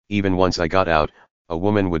like, even once I got out, a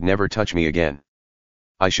woman would never touch me again.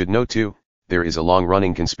 I should note too, there is a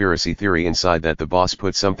long-running conspiracy theory inside that the boss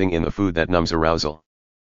put something in the food that numbs arousal.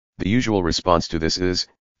 The usual response to this is,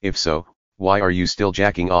 if so, why are you still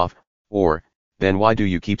jacking off, or, then why do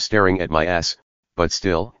you keep staring at my ass? But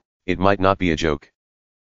still, it might not be a joke.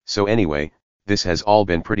 So anyway, this has all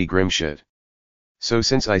been pretty grim shit. So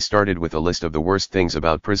since I started with a list of the worst things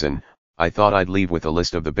about prison, I thought I'd leave with a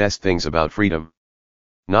list of the best things about freedom.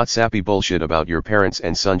 Not sappy bullshit about your parents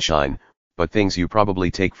and sunshine, but things you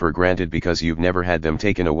probably take for granted because you've never had them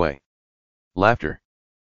taken away. Laughter.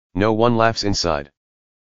 No one laughs inside.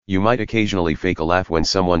 You might occasionally fake a laugh when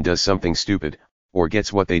someone does something stupid, or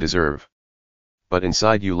gets what they deserve. But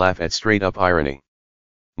inside you laugh at straight-up irony.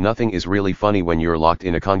 Nothing is really funny when you're locked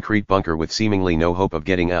in a concrete bunker with seemingly no hope of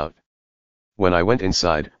getting out. When I went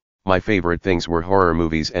inside, my favorite things were horror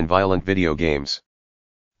movies and violent video games.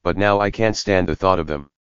 But now I can't stand the thought of them.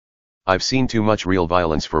 I've seen too much real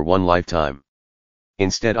violence for one lifetime.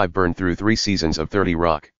 Instead I've burned through 3 seasons of 30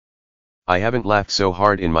 Rock. I haven't laughed so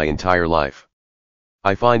hard in my entire life.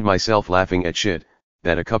 I find myself laughing at shit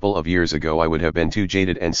that a couple of years ago I would have been too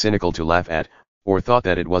jaded and cynical to laugh at, or thought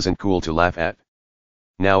that it wasn't cool to laugh at.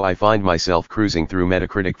 Now I find myself cruising through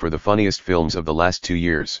Metacritic for the funniest films of the last 2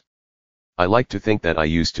 years. I like to think that I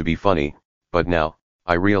used to be funny, but now,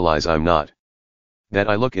 I realize I'm not. That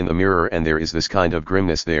I look in the mirror and there is this kind of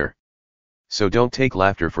grimness there. So don't take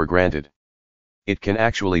laughter for granted. It can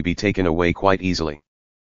actually be taken away quite easily.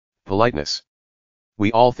 Politeness.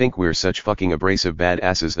 We all think we're such fucking abrasive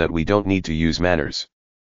badasses that we don't need to use manners.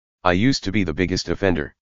 I used to be the biggest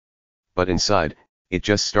offender. But inside, it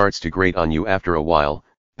just starts to grate on you after a while,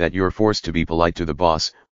 that you're forced to be polite to the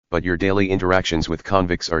boss, but your daily interactions with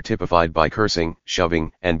convicts are typified by cursing,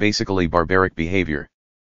 shoving, and basically barbaric behavior.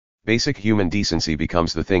 Basic human decency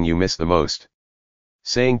becomes the thing you miss the most.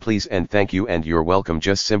 Saying please and thank you and you're welcome,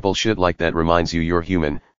 just simple shit like that reminds you you're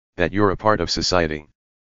human, that you're a part of society.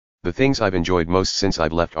 The things I've enjoyed most since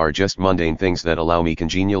I've left are just mundane things that allow me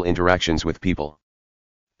congenial interactions with people.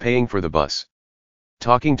 Paying for the bus.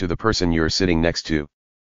 Talking to the person you're sitting next to.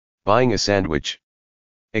 Buying a sandwich.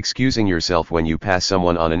 Excusing yourself when you pass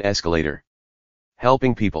someone on an escalator.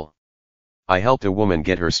 Helping people. I helped a woman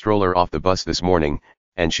get her stroller off the bus this morning,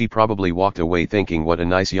 and she probably walked away thinking what a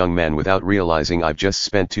nice young man without realizing I've just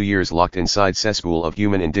spent 2 years locked inside cesspool of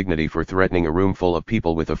human indignity for threatening a room full of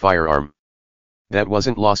people with a firearm. That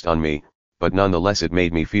wasn't lost on me, but nonetheless it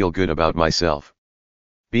made me feel good about myself.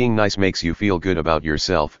 Being nice makes you feel good about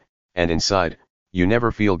yourself, and inside, you never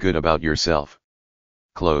feel good about yourself.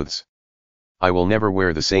 Clothes. I will never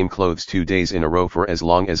wear the same clothes 2 days in a row for as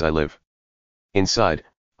long as I live. Inside,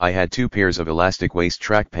 I had 2 pairs of elastic waist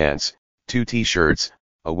track pants, 2 t-shirts,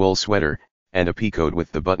 a wool sweater, and a peacoat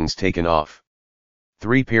with the buttons taken off.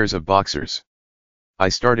 3 pairs of boxers. I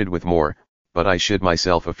started with more, but I shit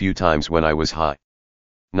myself a few times when I was high.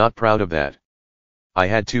 Not proud of that. I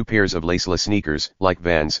had 2 pairs of laceless sneakers, like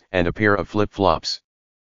Vans, and a pair of flip-flops.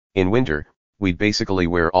 In winter, we'd basically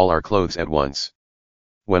wear all our clothes at once.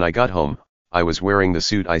 When I got home, I was wearing the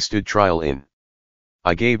suit I stood trial in.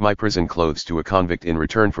 I gave my prison clothes to a convict in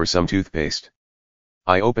return for some toothpaste.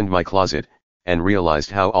 I opened my closet, and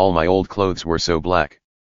realized how all my old clothes were so black.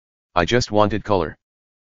 I just wanted color.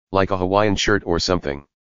 Like a Hawaiian shirt or something.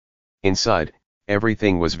 Inside,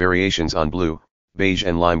 everything was variations on blue, beige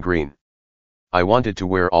and lime green. I wanted to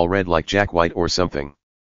wear all red like Jack White or something.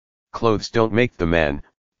 Clothes don't make the man,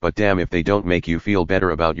 but damn if they don't make you feel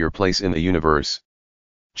better about your place in the universe.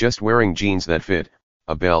 Just wearing jeans that fit,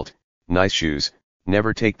 a belt, nice shoes,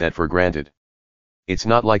 never take that for granted. It's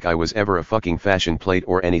not like I was ever a fucking fashion plate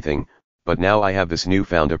or anything, but now I have this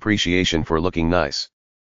newfound appreciation for looking nice.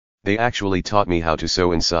 They actually taught me how to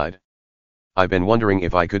sew inside. I've been wondering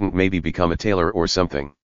if I couldn't maybe become a tailor or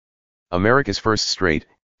something. America's first straight,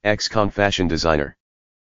 ex-con fashion designer.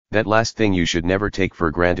 That last thing you should never take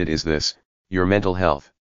for granted is this, your mental health.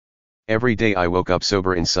 Every day I woke up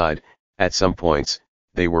sober inside, at some points,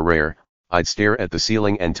 they were rare, I'd stare at the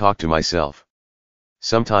ceiling and talk to myself.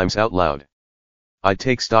 Sometimes out loud. I'd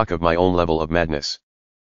take stock of my own level of madness.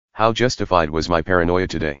 How justified was my paranoia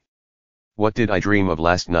today? What did I dream of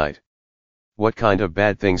last night? What kind of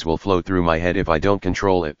bad things will flow through my head if I don't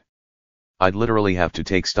control it? I'd literally have to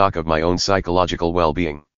take stock of my own psychological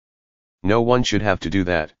well-being. No one should have to do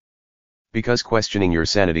that. Because questioning your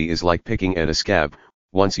sanity is like picking at a scab,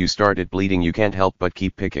 once you start it bleeding you can't help but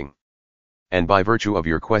keep picking. And by virtue of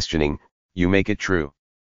your questioning, you make it true.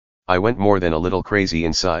 I went more than a little crazy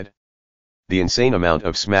inside. The insane amount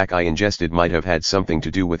of smack I ingested might have had something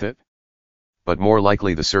to do with it. But more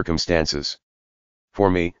likely the circumstances.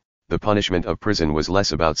 For me, the punishment of prison was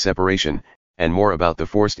less about separation, and more about the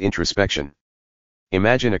forced introspection.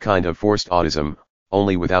 Imagine a kind of forced autism,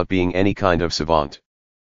 only without being any kind of savant.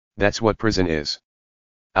 That's what prison is.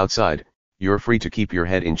 Outside, you're free to keep your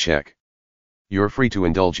head in check. You're free to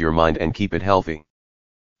indulge your mind and keep it healthy.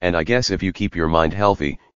 And I guess if you keep your mind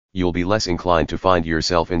healthy, you'll be less inclined to find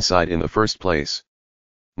yourself inside in the first place.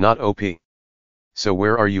 Not OP. So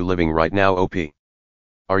where are you living right now, OP?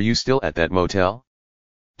 Are you still at that motel?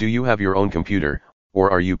 Do you have your own computer, or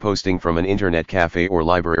are you posting from an internet cafe or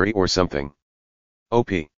library or something?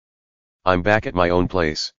 OP. I'm back at my own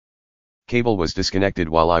place. Cable was disconnected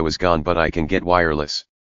while I was gone, but I can get wireless.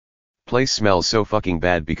 Place smells so fucking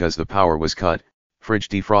bad because the power was cut, fridge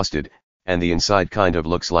defrosted, and the inside kind of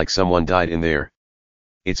looks like someone died in there.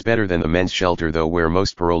 It's better than the men's shelter though, where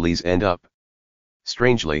most parolees end up.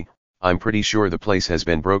 Strangely, I'm pretty sure the place has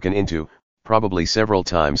been broken into, probably several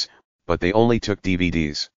times, but they only took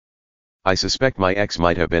DVDs. I suspect my ex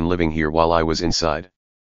might have been living here while I was inside.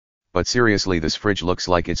 But seriously, this fridge looks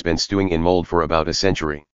like it's been stewing in mold for about a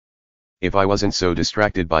century. If I wasn't so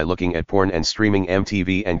distracted by looking at porn and streaming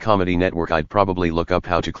MTV and Comedy Network, I'd probably look up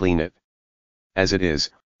how to clean it. As it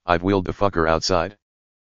is, I've wheeled the fucker outside.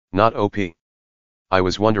 Not OP. I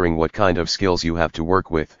was wondering what kind of skills you have to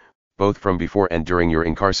work with, both from before and during your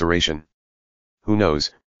incarceration. who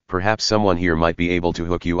knows, perhaps someone here might be able to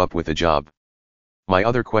hook you up with a job. My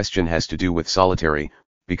other question has to do with solitary,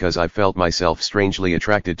 because I felt myself strangely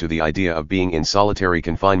attracted to the idea of being in solitary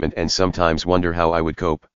confinement and sometimes wonder how I would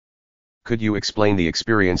cope. Could you explain the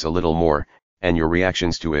experience a little more, and your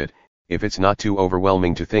reactions to it, if it's not too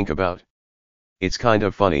overwhelming to think about? It's kind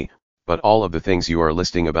of funny, but all of the things you are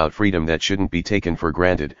listing about freedom that shouldn't be taken for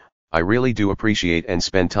granted, I really do appreciate and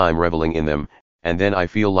spend time reveling in them, and then I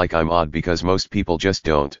feel like I'm odd because most people just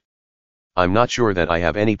don't. I'm not sure that I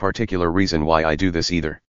have any particular reason why I do this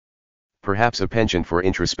either. Perhaps a penchant for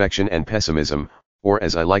introspection and pessimism, or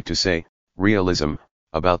as I like to say, realism,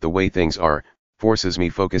 about the way things are, forces me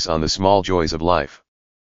focus on the small joys of life.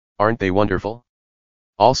 Aren't they wonderful?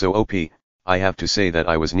 Also OP, I have to say that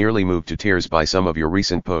I was nearly moved to tears by some of your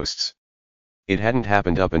recent posts. It hadn't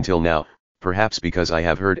happened up until now, perhaps because I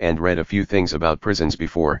have heard and read a few things about prisons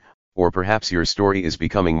before, or perhaps your story is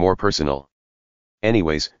becoming more personal.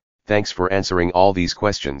 Anyways, thanks for answering all these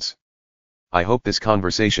questions. I hope this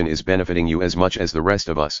conversation is benefiting you as much as the rest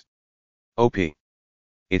of us. OP.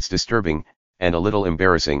 It's disturbing, and a little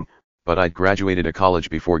embarrassing, but I'd graduated a college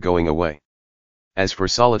before going away. As for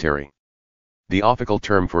solitary, the official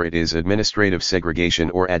term for it is administrative segregation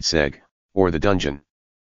or ADSEG, or the dungeon.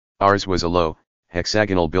 Ours was a low,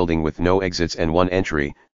 hexagonal building with no exits and one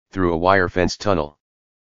entry, through a wire-fenced tunnel.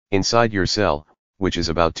 Inside your cell, which is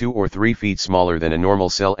about 2 or 3 feet smaller than a normal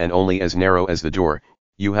cell and only as narrow as the door,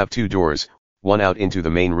 you have 2 doors, one out into the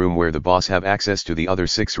main room where the boss have access to the other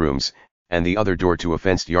 6 rooms, and the other door to a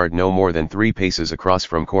fenced yard no more than 3 paces across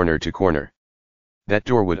from corner to corner. That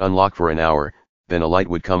door would unlock for an hour, then a light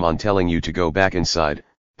would come on telling you to go back inside,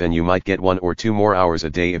 then you might get 1 or 2 more hours a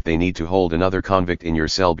day if they need to hold another convict in your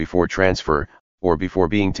cell before transfer, or before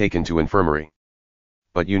being taken to infirmary.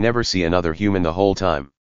 But you never see another human the whole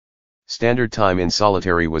time. Standard time in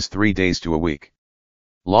solitary was 3 days to a week.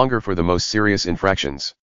 Longer for the most serious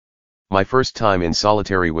infractions. My first time in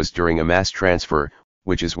solitary was during a mass transfer,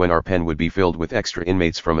 which is when our pen would be filled with extra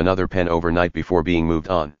inmates from another pen overnight before being moved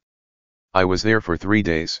on. I was there for 3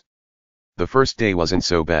 days. The first day wasn't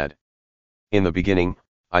so bad. In the beginning,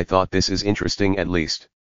 I thought this is interesting at least.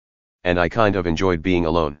 And I kind of enjoyed being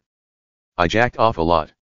alone. I jacked off a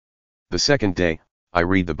lot. The second day, I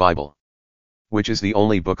read the Bible, which is the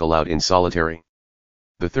only book allowed in solitary.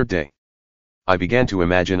 The third day, I began to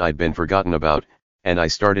imagine I'd been forgotten about, and I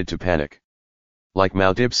started to panic. Like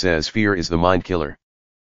Maudib says, fear is the mind killer.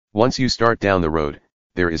 Once you start down the road,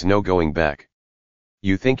 there is no going back.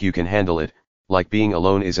 You think you can handle it, like being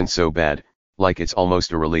alone isn't so bad, like it's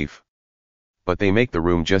almost a relief. But they make the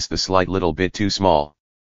room just the slight little bit too small.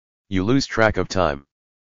 You lose track of time.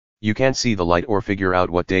 You can't see the light or figure out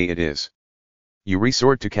what day it is. You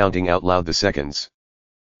resort to counting out loud the seconds.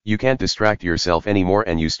 You can't distract yourself anymore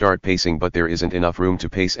and you start pacing, but there isn't enough room to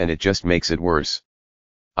pace and it just makes it worse.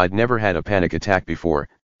 I'd never had a panic attack before,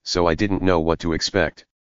 so I didn't know what to expect.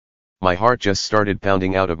 My heart just started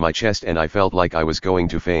pounding out of my chest and I felt like I was going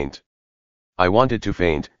to faint. I wanted to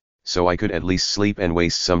faint, so I could at least sleep and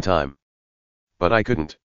waste some time. But I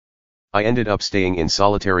couldn't. I ended up staying in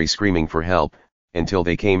solitary screaming for help, until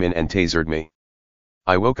they came in and tasered me.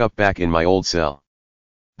 I woke up back in my old cell.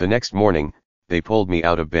 The next morning, they pulled me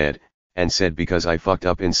out of bed, and said because I fucked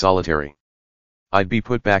up in solitary, I'd be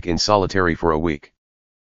put back in solitary for a week.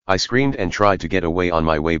 I screamed and tried to get away on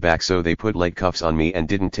my way back, so they put leg cuffs on me and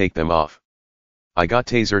didn't take them off. I got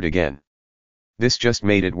tasered again. This just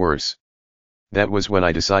made it worse. That was when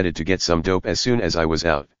I decided to get some dope as soon as I was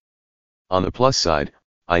out. On the plus side,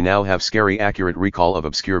 I now have scary accurate recall of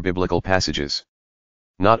obscure biblical passages.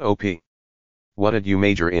 Not OP. What did you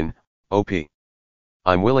major in, OP?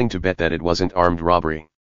 I'm willing to bet that it wasn't armed robbery.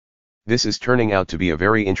 This is turning out to be a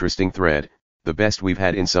very interesting thread, the best we've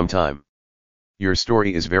had in some time. Your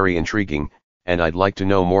story is very intriguing, and I'd like to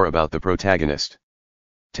know more about the protagonist.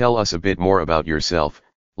 Tell us a bit more about yourself,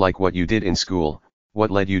 like what you did in school, what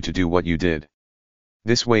led you to do what you did.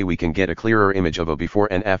 This way we can get a clearer image of a before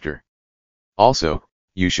and after. Also,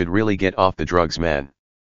 you should really get off the drugs, man.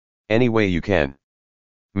 Any way you can.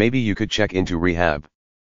 Maybe you could check into rehab.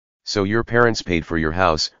 So your parents paid for your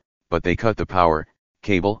house, but they cut the power,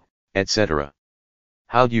 cable, etc.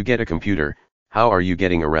 How'd you get a computer? How are you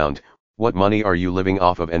getting around? What money are you living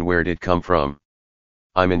off of and where did it come from?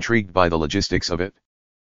 I'm intrigued by the logistics of it.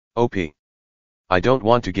 OP. I don't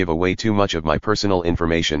want to give away too much of my personal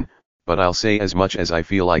information, but I'll say as much as I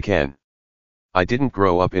feel I can. I didn't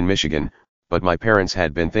grow up in Michigan, but my parents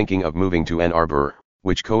had been thinking of moving to Ann Arbor,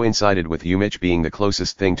 which coincided with UMich being the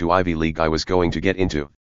closest thing to Ivy League I was going to get into.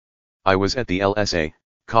 I was at the LSA,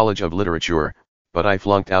 College of Literature, but I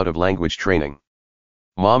flunked out of language training.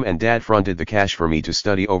 Mom and Dad fronted the cash for me to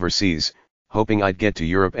study overseas, hoping I'd get to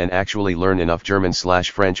Europe and actually learn enough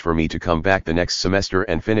German/French for me to come back the next semester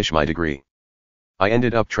and finish my degree. I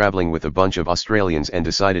ended up traveling with a bunch of Australians and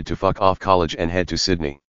decided to fuck off college and head to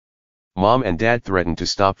Sydney. Mom and Dad threatened to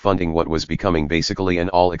stop funding what was becoming basically an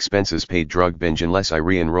all-expenses-paid drug binge unless I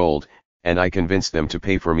re-enrolled, and I convinced them to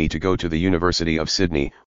pay for me to go to the University of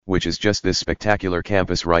Sydney, which is just this spectacular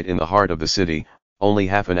campus right in the heart of the city, only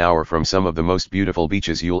half an hour from some of the most beautiful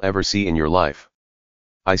beaches you'll ever see in your life.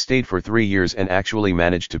 I stayed for 3 years and actually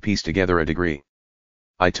managed to piece together a degree.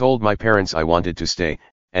 I told my parents I wanted to stay,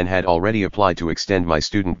 and had already applied to extend my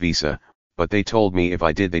student visa, but they told me if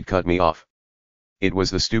I did they'd cut me off. It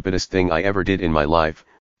was the stupidest thing I ever did in my life,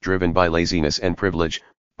 driven by laziness and privilege,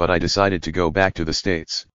 but I decided to go back to the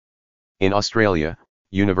States. In Australia,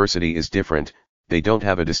 university is different, they don't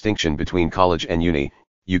have a distinction between college and uni,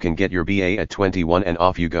 you can get your BA at 21 and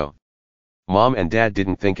off you go. Mom and Dad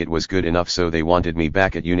didn't think it was good enough, so they wanted me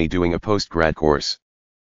back at uni doing a post-grad course.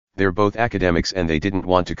 They're both academics and they didn't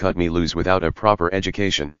want to cut me loose without a proper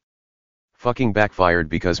education. Fucking backfired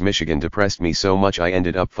because Michigan depressed me so much I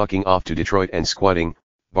ended up fucking off to Detroit and squatting,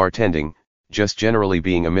 bartending, just generally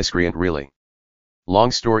being a miscreant really.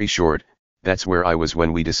 Long story short, that's where I was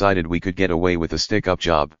when we decided we could get away with a stick-up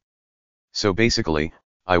job. So basically,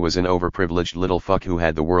 I was an overprivileged little fuck who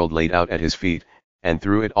had the world laid out at his feet, and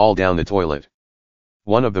threw it all down the toilet.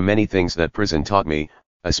 One of the many things that prison taught me,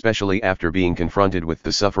 especially after being confronted with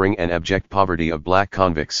the suffering and abject poverty of black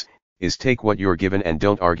convicts, is take what you're given and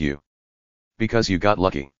don't argue. Because you got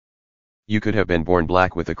lucky. You could have been born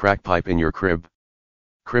black with a crack pipe in your crib.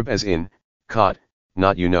 Crib as in, cot,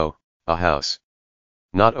 not a house.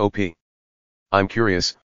 Not OP. I'm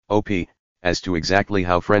curious, OP, as to exactly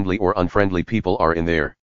how friendly or unfriendly people are in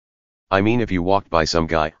there. I mean, if you walked by some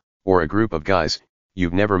guy, or a group of guys,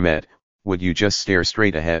 you've never met, would you just stare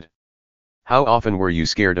straight ahead? How often were you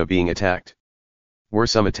scared of being attacked? Were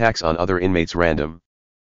some attacks on other inmates random?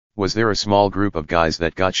 Was there a small group of guys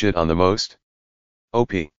that got shit on the most?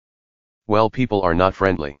 OP. Well, people are not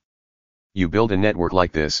friendly. You build a network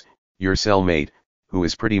like this, your cellmate, who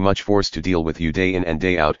is pretty much forced to deal with you day in and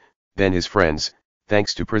day out, then his friends,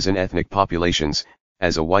 thanks to prison ethnic populations,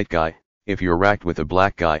 as a white guy, if you're racked with a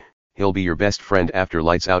black guy, he'll be your best friend after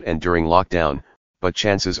lights out and during lockdown, but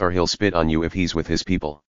chances are he'll spit on you if he's with his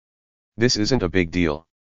people. This isn't a big deal.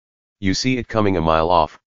 You see it coming a mile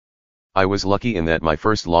off. I was lucky in that my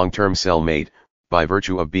first long-term cellmate, by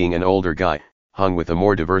virtue of being an older guy, hung with a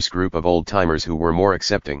more diverse group of old-timers who were more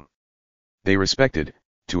accepting. They respected,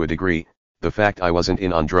 to a degree, the fact I wasn't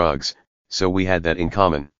in on drugs, so we had that in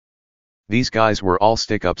common. These guys were all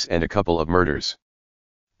stick-ups and a couple of murders.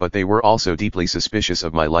 But they were also deeply suspicious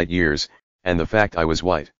of my light years, and the fact I was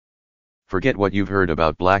white. Forget what you've heard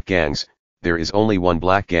about black gangs, there is only one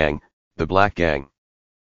black gang, the Black Gang.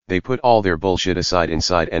 They put all their bullshit aside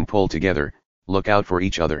inside and pull together, look out for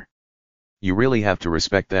each other. You really have to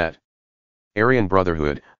respect that. Aryan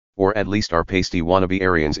Brotherhood, or at least our pasty wannabe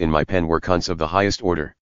Aryans in my pen, were cunts of the highest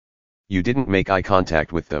order. You didn't make eye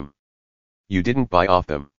contact with them. You didn't buy off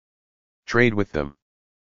them. Trade with them.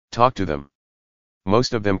 Talk to them.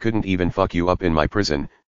 Most of them couldn't even fuck you up in my prison,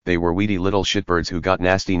 they were weedy little shitbirds who got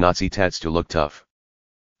nasty Nazi tats to look tough.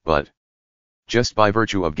 But just by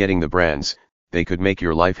virtue of getting the brands, they could make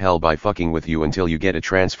your life hell by fucking with you until you get a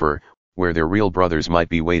transfer, where their real brothers might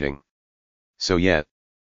be waiting. So yeah.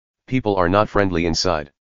 People are not friendly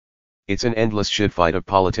inside. It's an endless shit fight of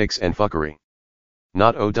politics and fuckery.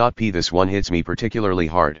 Not O.P. This one hits me particularly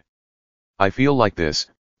hard. I feel like this,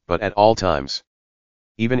 but at all times.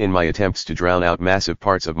 Even in my attempts to drown out massive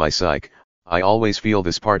parts of my psyche, I always feel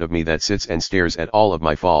this part of me that sits and stares at all of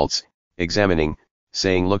my faults, examining,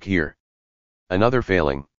 saying, look here. Another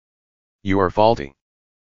failing. You are faulty.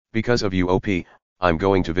 Because of you, OP, I'm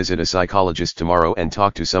going to visit a psychologist tomorrow and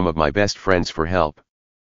talk to some of my best friends for help.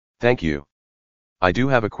 Thank you. I do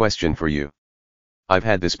have a question for you. I've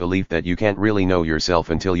had this belief that you can't really know yourself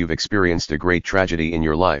until you've experienced a great tragedy in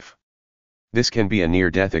your life. This can be a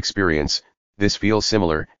near-death experience, this feels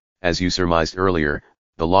similar, as you surmised earlier,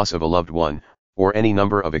 the loss of a loved one, or any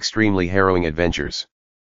number of extremely harrowing adventures.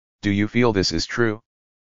 Do you feel this is true?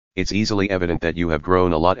 It's easily evident that you have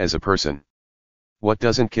grown a lot as a person. What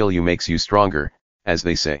doesn't kill you makes you stronger, as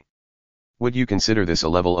they say. Would you consider this a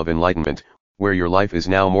level of enlightenment, where your life is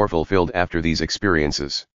now more fulfilled after these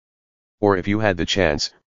experiences? Or if you had the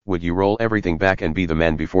chance, would you roll everything back and be the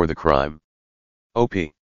man before the crime? OP.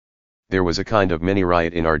 There was a kind of mini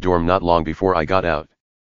riot in our dorm not long before I got out.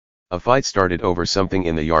 A fight started over something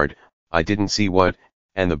in the yard, I didn't see what,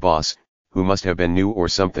 and the boss, who must have been new or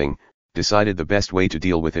something, decided the best way to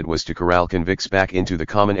deal with it was to corral convicts back into the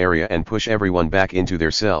common area and push everyone back into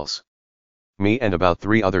their cells. Me and about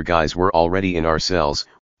 3 other guys were already in our cells,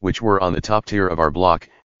 which were on the top tier of our block,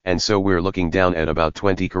 and so we're looking down at about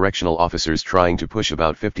 20 correctional officers trying to push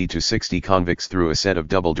about 50 to 60 convicts through a set of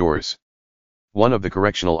double doors. One of the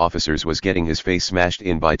correctional officers was getting his face smashed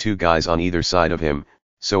in by 2 guys on either side of him,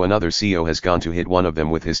 so another CO has gone to hit one of them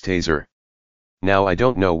with his taser. Now I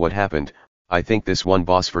don't know what happened. I think this one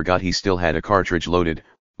boss forgot he still had a cartridge loaded.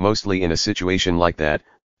 Mostly in a situation like that,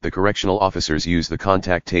 the correctional officers use the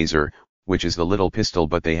contact taser, which is the little pistol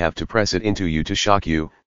but they have to press it into you to shock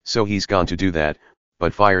you, so he's gone to do that,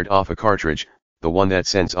 but fired off a cartridge, the one that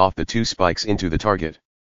sends off the 2 spikes into the target.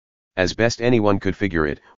 As best anyone could figure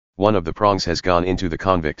it, one of the prongs has gone into the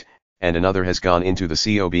convict, and another has gone into the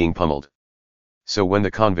CO being pummeled. So when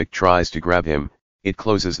the convict tries to grab him, it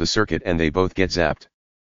closes the circuit and they both get zapped.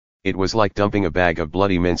 It was like dumping a bag of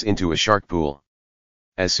bloody mints into a shark pool.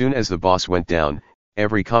 As soon as the boss went down,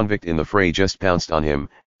 every convict in the fray just pounced on him,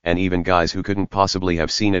 and even guys who couldn't possibly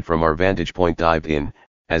have seen it from our vantage point dived in,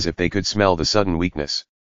 as if they could smell the sudden weakness.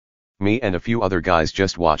 Me and a few other guys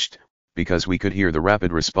just watched, because we could hear the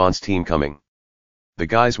rapid response team coming. The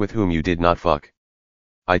guys with whom you did not fuck.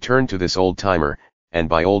 I turned to this old timer, and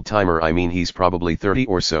by old timer I mean he's probably 30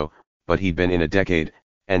 or so, but he'd been in a decade,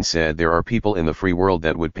 and said there are people in the free world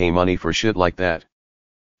that would pay money for shit like that.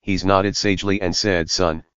 He's nodded sagely and said,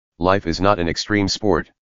 son, life is not an extreme sport.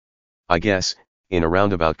 I guess, in a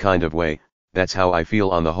roundabout kind of way, that's how I feel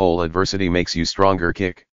on the whole. Adversity makes you stronger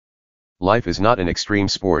kick. Life is not an extreme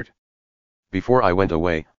sport. Before I went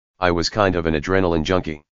away, I was kind of an adrenaline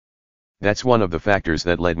junkie. That's one of the factors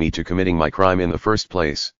that led me to committing my crime in the first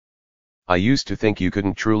place. I used to think you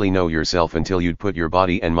couldn't truly know yourself until you'd put your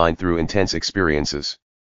body and mind through intense experiences.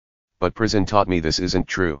 But prison taught me this isn't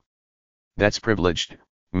true. That's privileged,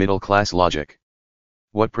 middle-class logic.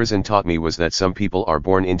 What prison taught me was that some people are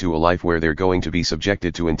born into a life where they're going to be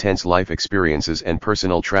subjected to intense life experiences and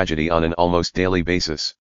personal tragedy on an almost daily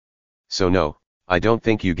basis. So no, I don't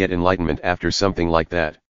think you get enlightenment after something like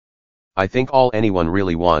that. I think all anyone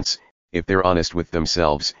really wants, if they're honest with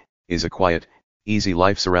themselves, is a quiet, easy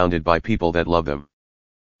life surrounded by people that love them.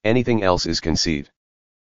 Anything else is conceit.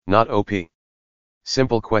 Not OP.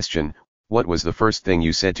 Simple question, what was the first thing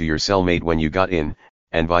you said to your cellmate when you got in,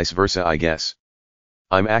 and vice versa I guess.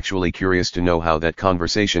 I'm actually curious to know how that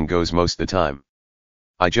conversation goes most the time.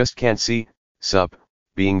 I just can't see, sup,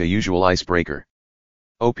 being the usual icebreaker.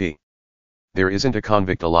 OP. There isn't a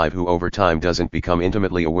convict alive who over time doesn't become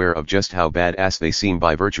intimately aware of just how badass they seem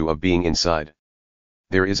by virtue of being inside.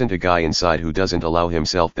 There isn't a guy inside who doesn't allow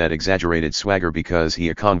himself that exaggerated swagger because he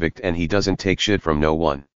a convict and he doesn't take shit from no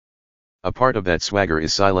one. A part of that swagger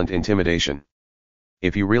is silent intimidation.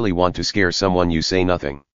 If you really want to scare someone you say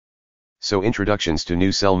nothing. So introductions to new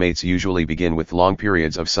cellmates usually begin with long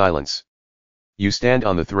periods of silence. You stand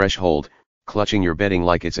on the threshold, clutching your bedding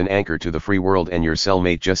like it's an anchor to the free world and your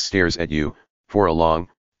cellmate just stares at you, for a long,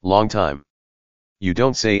 long time. You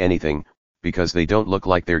don't say anything, because they don't look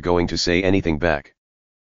like they're going to say anything back.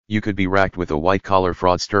 You could be racked with a white-collar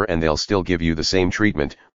fraudster and they'll still give you the same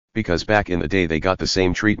treatment, because back in the day they got the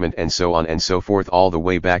same treatment and so on and so forth all the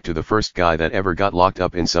way back to the first guy that ever got locked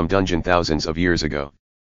up in some dungeon thousands of years ago.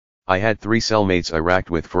 I had 3 cellmates I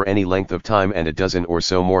racked with for any length of time and a dozen or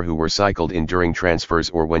so more who were cycled in during transfers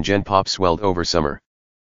or when Gen Pop swelled over summer.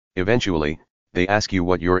 Eventually, they ask you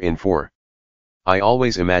what you're in for. I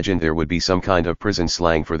always imagined there would be some kind of prison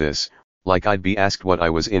slang for this, like I'd be asked what I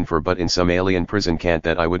was in for but in some alien prison cant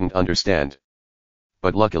that I wouldn't understand.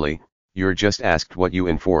 But luckily, you're just asked what you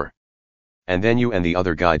in for. And then you and the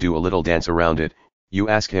other guy do a little dance around it, you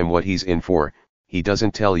ask him what he's in for, he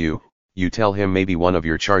doesn't tell you, you tell him maybe one of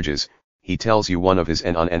your charges, he tells you one of his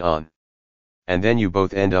and on and on. And then you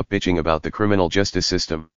both end up bitching about the criminal justice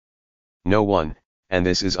system. No one, and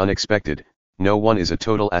this is unexpected, no one is a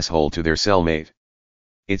total asshole to their cellmate.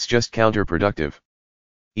 It's just counterproductive.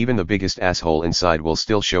 Even the biggest asshole inside will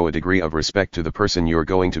still show a degree of respect to the person you're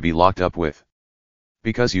going to be locked up with.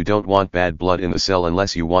 Because you don't want bad blood in the cell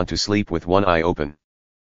unless you want to sleep with one eye open.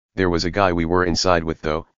 There was a guy we were inside with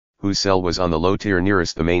though, whose cell was on the low tier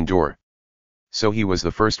nearest the main door. So he was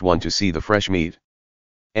the first one to see the fresh meat.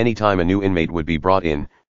 Anytime a new inmate would be brought in,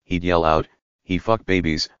 he'd yell out, "He fucked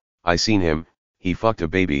babies, I seen him, he fucked a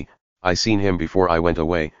baby, I seen him before I went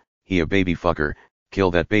away, he a baby fucker,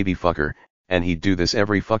 kill that baby fucker," and he'd do this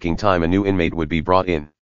every fucking time a new inmate would be brought in.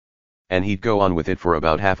 And he'd go on with it for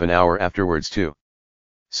about half an hour afterwards too.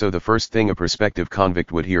 So the first thing a prospective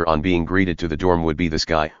convict would hear on being greeted to the dorm would be this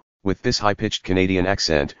guy, with this high-pitched Canadian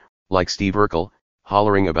accent, like Steve Urkel,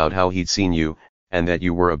 hollering about how he'd seen you, and that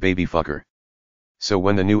you were a baby fucker. So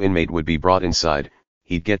when the new inmate would be brought inside,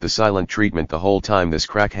 he'd get the silent treatment the whole time this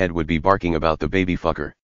crackhead would be barking about the baby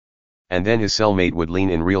fucker. And then his cellmate would lean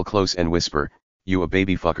in real close and whisper, "You a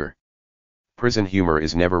baby fucker." Prison humor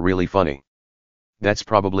is never really funny. That's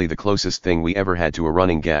probably the closest thing we ever had to a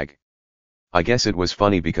running gag. I guess it was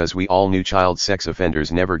funny because we all knew child sex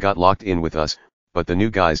offenders never got locked in with us, but the new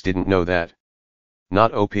guys didn't know that.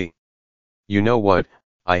 Not OP. You know what,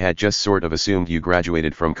 I had just sort of assumed you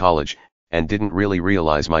graduated from college, and didn't really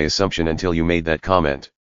realize my assumption until you made that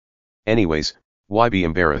comment. Anyways, why be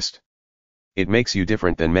embarrassed? It makes you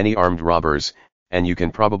different than many armed robbers, and you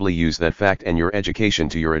can probably use that fact and your education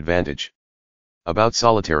to your advantage. About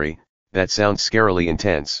solitary, that sounds scarily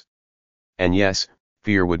intense. And yes,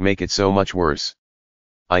 fear would make it so much worse.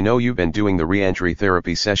 I know you've been doing the re-entry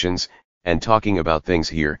therapy sessions, and talking about things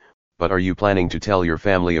here, but are you planning to tell your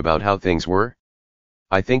family about how things were?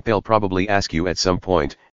 I think they'll probably ask you at some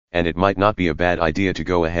point, and it might not be a bad idea to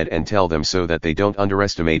go ahead and tell them so that they don't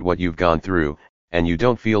underestimate what you've gone through, and you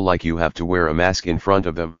don't feel like you have to wear a mask in front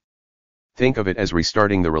of them. Think of it as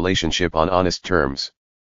restarting the relationship on honest terms.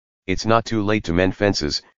 It's not too late to mend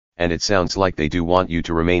fences, and it sounds like they do want you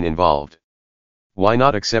to remain involved. Why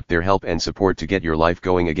not accept their help and support to get your life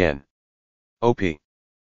going again? OP.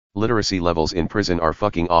 Literacy levels in prison are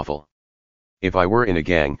fucking awful. If I were in a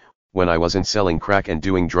gang, when I wasn't selling crack and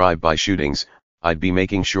doing drive-by shootings, I'd be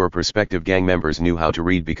making sure prospective gang members knew how to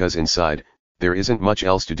read because inside, there isn't much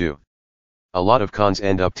else to do. A lot of cons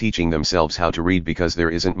end up teaching themselves how to read because there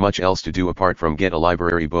isn't much else to do apart from get a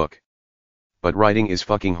library book. But writing is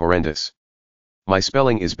fucking horrendous. My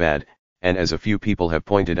spelling is bad, and as a few people have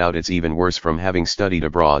pointed out it's even worse from having studied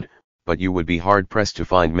abroad, but you would be hard-pressed to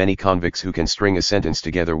find many convicts who can string a sentence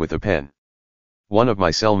together with a pen. One of my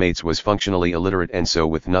cellmates was functionally illiterate and so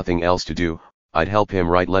with nothing else to do, I'd help him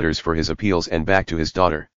write letters for his appeals and back to his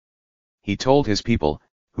daughter. He told his people,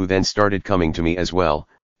 who then started coming to me as well,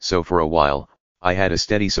 so for a while, I had a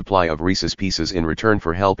steady supply of Reese's Pieces in return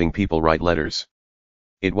for helping people write letters.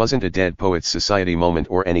 It wasn't a Dead Poets Society moment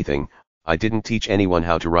or anything, I didn't teach anyone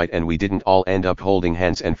how to write and we didn't all end up holding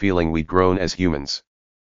hands and feeling we'd grown as humans.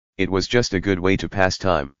 It was just a good way to pass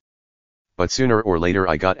time. But sooner or later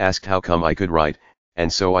I got asked how come I could write,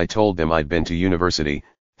 and so I told them I'd been to university,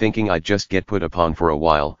 thinking I'd just get put upon for a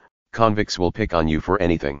while. Convicts will pick on you for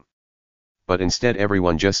anything. But instead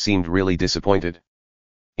everyone just seemed really disappointed.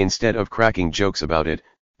 Instead of cracking jokes about it,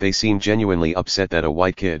 they seemed genuinely upset that a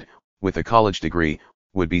white kid, with a college degree,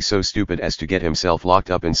 would be so stupid as to get himself locked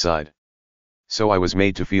up inside. So I was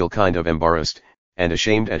made to feel kind of embarrassed, and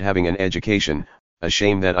ashamed at having an education, a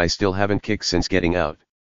shame that I still haven't kicked since getting out.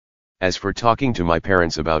 As for talking to my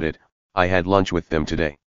parents about it, I had lunch with them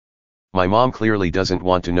today. My mom clearly doesn't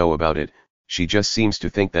want to know about it, she just seems to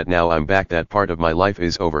think that now I'm back that part of my life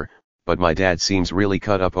is over, but my dad seems really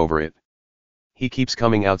cut up over it. He keeps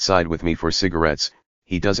coming outside with me for cigarettes,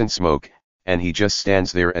 he doesn't smoke, and he just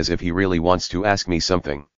stands there as if he really wants to ask me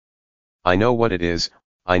something. I know what it is,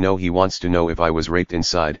 I know he wants to know if I was raped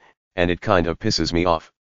inside, and it kind of pisses me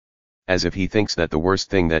off. As if he thinks that the worst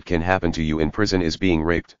thing that can happen to you in prison is being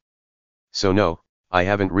raped. So no, I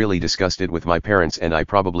haven't really discussed it with my parents and I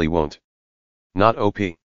probably won't. Not OP.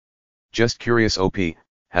 Just curious OP,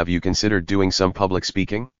 have you considered doing some public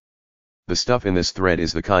speaking? The stuff in this thread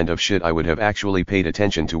is the kind of shit I would have actually paid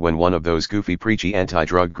attention to when one of those goofy preachy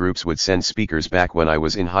anti-drug groups would send speakers back when I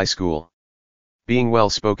was in high school. Being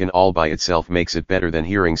well-spoken all by itself makes it better than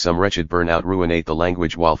hearing some wretched burnout ruinate the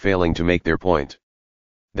language while failing to make their point.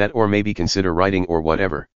 That or maybe consider writing or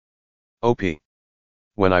whatever. OP.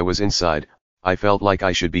 When I was inside, I felt like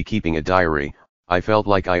I should be keeping a diary, I felt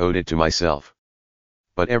like I owed it to myself.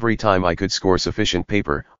 But every time I could score sufficient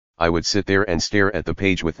paper, I would sit there and stare at the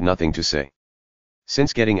page with nothing to say.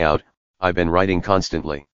 Since getting out, I've been writing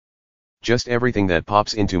constantly. Just everything that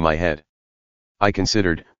pops into my head. I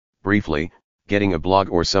considered, briefly, getting a blog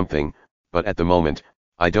or something, but at the moment,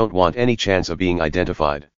 I don't want any chance of being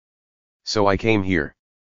identified. So I came here.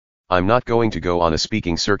 I'm not going to go on a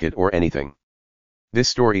speaking circuit or anything. This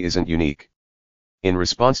story isn't unique. In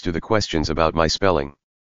response to the questions about my spelling.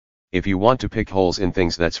 If you want to pick holes in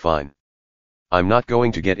things, that's fine. I'm not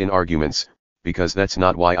going to get in arguments, because that's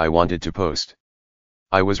not why I wanted to post.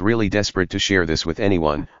 I was really desperate to share this with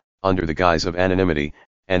anyone, under the guise of anonymity,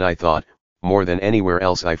 and I thought, more than anywhere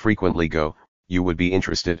else I frequently go, you would be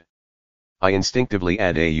interested. I instinctively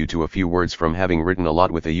add AU to a few words from having written a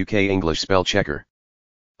lot with a UK English spell checker.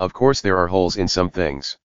 Of course there are holes in some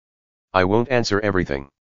things. I won't answer everything.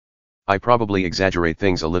 I probably exaggerate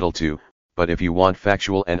things a little too, but if you want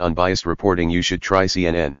factual and unbiased reporting you should try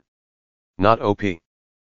CNN. Not OP.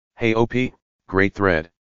 Hey OP, Great thread.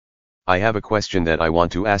 I have a question that I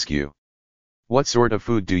want to ask you. What sort of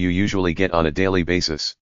food do you usually get on a daily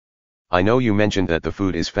basis? I know you mentioned that the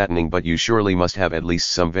food is fattening, but you surely must have at least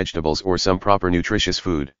some vegetables or some proper nutritious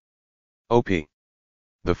food. OP.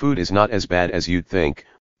 The food is not as bad as you'd think,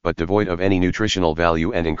 but devoid of any nutritional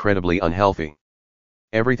value and incredibly unhealthy.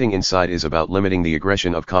 Everything inside is about limiting the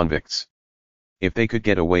aggression of convicts. If they could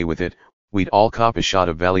get away with it, we'd all cop a shot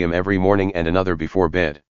of Valium every morning and another before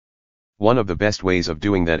bed. One of the best ways of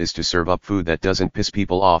doing that is to serve up food that doesn't piss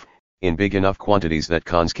people off, in big enough quantities that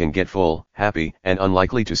cons can get full, happy, and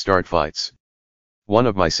unlikely to start fights. One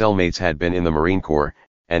of my cellmates had been in the Marine Corps,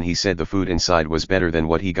 and he said the food inside was better than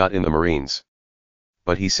what he got in the Marines.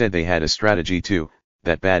 But he said they had a strategy too,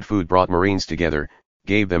 that bad food brought Marines together,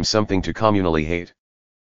 gave them something to communally hate.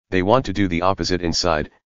 They want to do the opposite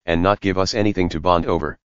inside, and not give us anything to bond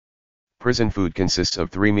over. Prison food consists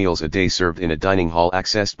of 3 meals a day served in a dining hall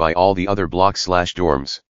accessed by all the other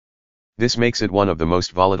blocks/dorms. This makes it one of the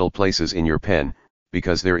most volatile places in your pen,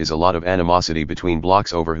 because there is a lot of animosity between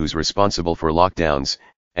blocks over who's responsible for lockdowns,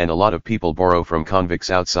 and a lot of people borrow from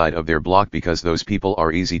convicts outside of their block because those people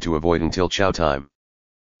are easy to avoid until chow time.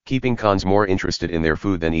 Keeping cons more interested in their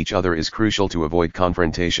food than each other is crucial to avoid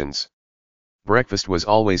confrontations. Breakfast was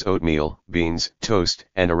always oatmeal, beans, toast,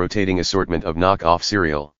 and a rotating assortment of knockoff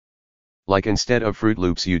cereal. Like instead of Fruit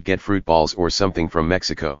Loops you'd get fruit balls or something from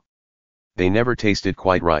Mexico. They never tasted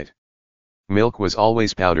quite right. Milk was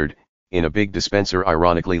always powdered, in a big dispenser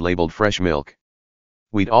ironically labeled fresh milk.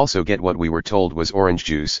 We'd also get what we were told was orange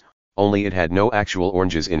juice, only it had no actual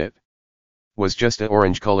oranges in it. Was just a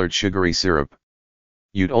orange-colored sugary syrup.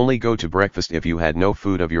 You'd only go to breakfast if you had no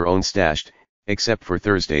food of your own stashed, except for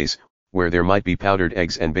Thursdays, where there might be powdered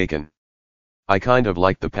eggs and bacon. I kind of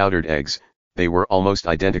liked the powdered eggs, they were almost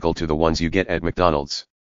identical to the ones you get at McDonald's.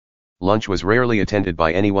 Lunch was rarely attended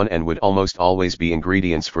by anyone and would almost always be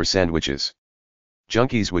ingredients for sandwiches.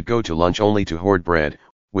 Junkies would go to lunch only to hoard bread,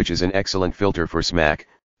 which is an excellent filter for smack,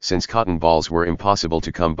 since cotton balls were impossible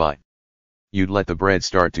to come by. You'd let the bread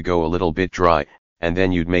start to go a little bit dry, and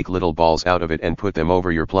then you'd make little balls out of it and put them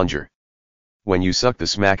over your plunger. When you sucked the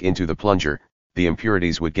smack into the plunger, the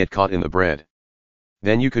impurities would get caught in the bread.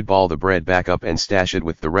 Then you could ball the bread back up and stash it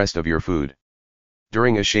with the rest of your food.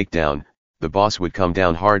 During a shakedown, the boss would come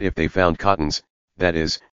down hard if they found cottons, that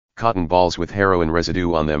is, cotton balls with heroin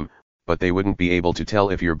residue on them, but they wouldn't be able to tell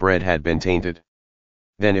if your bread had been tainted.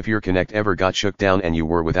 Then if your connect ever got shook down and you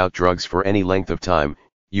were without drugs for any length of time,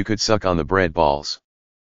 you could suck on the bread balls.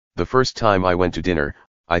 The first time I went to dinner,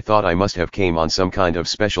 I thought I must have came on some kind of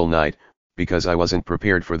special night, because I wasn't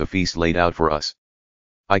prepared for the feast laid out for us.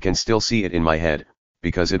 I can still see it in my head,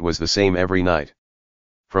 because it was the same every night.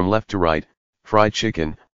 From left to right, fried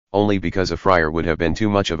chicken, only because a fryer would have been too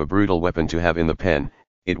much of a brutal weapon to have in the pen,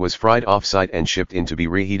 it was fried off-site and shipped in to be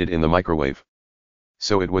reheated in the microwave.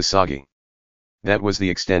 So it was soggy. That was the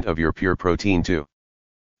extent of your pure protein too.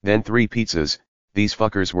 Then 3 pizzas, these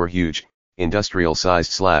fuckers were huge,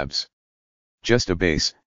 industrial-sized slabs. Just a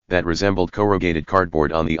base, that resembled corrugated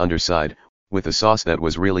cardboard on the underside, with a sauce that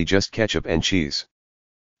was really just ketchup and cheese.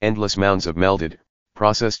 Endless mounds of melted,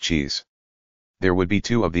 processed cheese. There would be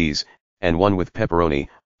 2 of these, and one with pepperoni,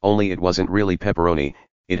 only it wasn't really pepperoni,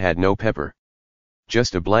 it had no pepper.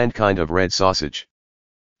 Just a bland kind of red sausage.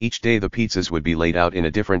 Each day the pizzas would be laid out in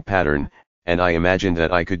a different pattern, and I imagined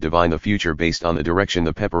that I could divine the future based on the direction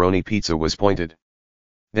the pepperoni pizza was pointed.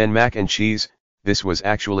 Then mac and cheese, this was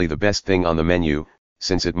actually the best thing on the menu,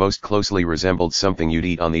 since it most closely resembled something you'd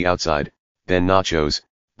eat on the outside, then nachos,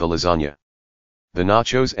 the lasagna. The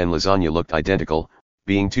nachos and lasagna looked identical,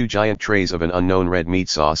 being 2 giant trays of an unknown red meat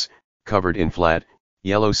sauce, covered in flat,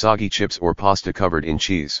 yellow soggy chips or pasta covered in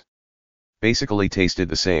cheese. Basically tasted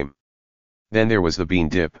the same. Then there was the bean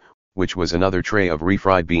dip, which was another tray of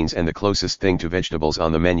refried beans and the closest thing to vegetables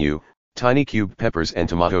on the menu, tiny cubed peppers and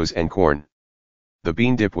tomatoes and corn. The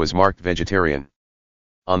bean dip was marked vegetarian.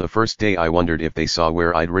 On the first day I wondered if they saw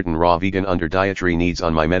where I'd written raw vegan under dietary needs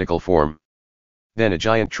on my medical form. Then a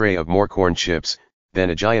giant tray of more corn chips, then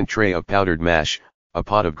a giant tray of powdered mash, a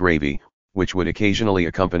pot of gravy, which would occasionally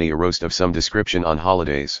accompany a roast of some description on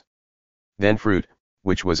holidays. Then fruit,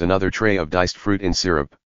 which was another tray of diced fruit in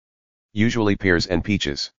syrup. Usually pears and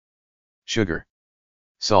peaches. Sugar.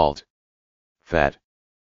 Salt. Fat.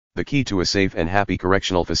 The key to a safe and happy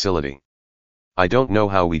correctional facility. I don't know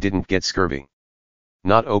how we didn't get scurvy.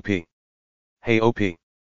 Not OP. Hey OP.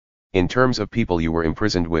 In terms of people you were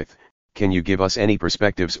imprisoned with, can you give us any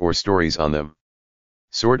perspectives or stories on them?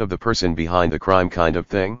 Sort of the person behind the crime kind of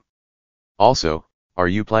thing? Also, are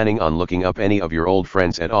you planning on looking up any of your old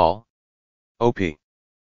friends at all? OP.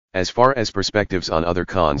 As far as perspectives on other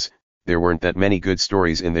cons, there weren't that many good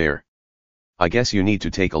stories in there. I guess you need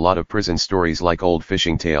to take a lot of prison stories like old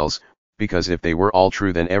fishing tales, because if they were all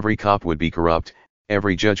true then every cop would be corrupt,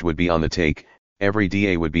 every judge would be on the take, every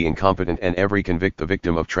DA would be incompetent and every convict the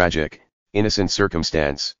victim of tragic, innocent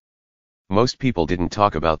circumstance. Most people didn't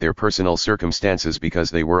talk about their personal circumstances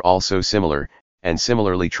because they were all so similar, and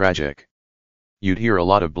similarly tragic. You'd hear a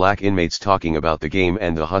lot of black inmates talking about the game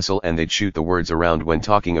and the hustle, and they'd shoot the words around when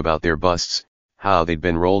talking about their busts, how they'd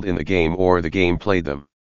been rolled in the game or the game played them.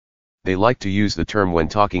 They liked to use the term when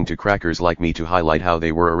talking to crackers like me to highlight how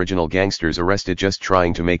they were original gangsters arrested just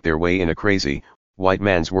trying to make their way in a crazy, white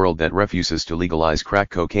man's world that refuses to legalize crack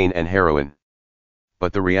cocaine and heroin.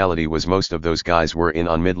 But the reality was most of those guys were in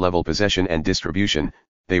on mid-level possession and distribution,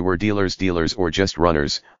 they were dealers or just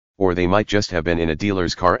runners, or they might just have been in a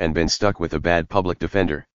dealer's car and been stuck with a bad public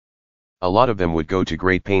defender. A lot of them would go to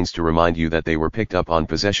great pains to remind you that they were picked up on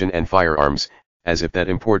possession and firearms, as if that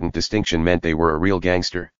important distinction meant they were a real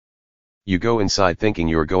gangster. You go inside thinking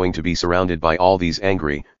you're going to be surrounded by all these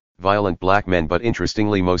angry, violent black men, but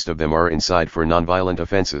interestingly most of them are inside for nonviolent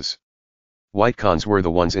offenses. White cons were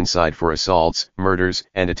the ones inside for assaults, murders,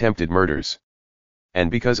 and attempted murders.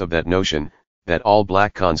 And because of that notion, that all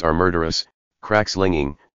black cons are murderous,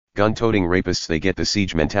 crack-slinging, gun-toting rapists, they get the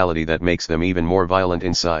siege mentality that makes them even more violent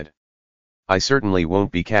inside. I certainly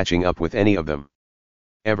won't be catching up with any of them.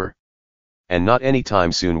 Ever. And not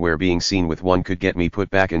anytime soon, where being seen with one could get me put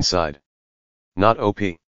back inside. Not OP.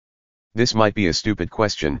 This might be a stupid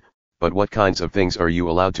question, but what kinds of things are you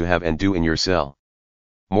allowed to have and do in your cell?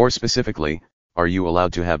 More specifically, are you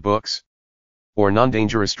allowed to have books? Or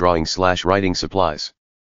non-dangerous drawing/writing supplies?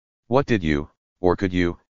 What did you, or could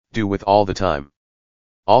you, do with all the time?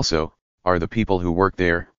 Also, are the people who work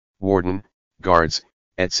there, warden, guards,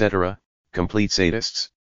 etc., complete sadists?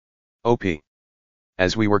 OP.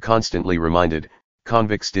 As we were constantly reminded,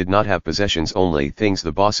 convicts did not have possessions, only things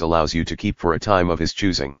the boss allows you to keep for a time of his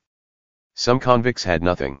choosing. Some convicts had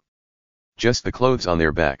nothing. Just the clothes on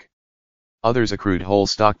their back. Others accrued whole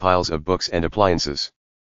stockpiles of books and appliances.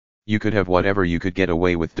 You could have whatever you could get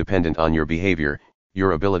away with, dependent on your behavior,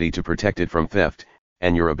 your ability to protect it from theft,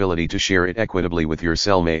 and your ability to share it equitably with your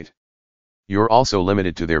cellmate. You're also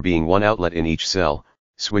limited to there being one outlet in each cell,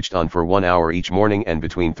 switched on for 1 hour each morning and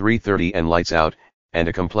between 3:30 and lights out, and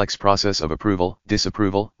a complex process of approval,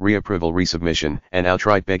 disapproval, reapproval, resubmission, and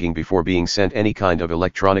outright begging before being sent any kind of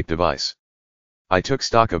electronic device. I took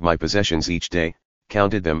stock of my possessions each day,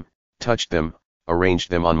 counted them, touched them, arranged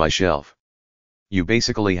them on my shelf. You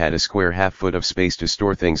basically had a square half-foot of space to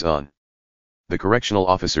store things on. The correctional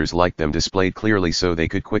officers liked them displayed clearly so they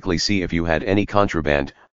could quickly see if you had any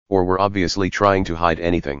contraband, or were obviously trying to hide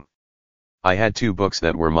anything. I had 2 books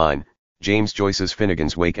that were mine, James Joyce's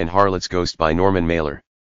Finnegan's Wake and Harlot's Ghost by Norman Mailer.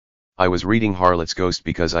 I was reading Harlot's Ghost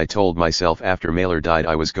because I told myself after Mailer died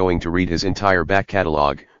I was going to read his entire back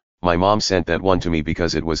catalog. My mom sent that one to me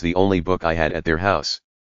because it was the only book I had at their house.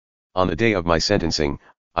 On the day of my sentencing,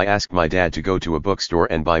 I asked my dad to go to a bookstore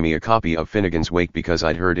and buy me a copy of Finnegan's Wake because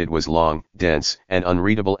I'd heard it was long, dense, and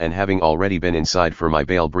unreadable, and having already been inside for my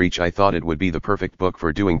bail breach I thought it would be the perfect book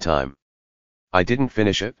for doing time. I didn't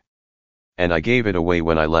finish it. And I gave it away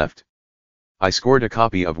when I left. I scored a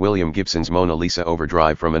copy of William Gibson's Mona Lisa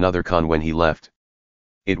Overdrive from another con when he left.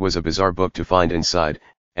 It was a bizarre book to find inside,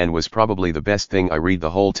 and was probably the best thing I read the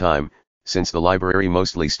whole time, since the library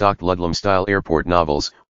mostly stocked Ludlum-style airport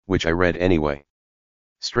novels, which I read anyway.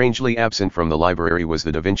 Strangely absent from the library was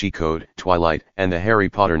the Da Vinci Code, Twilight, and the Harry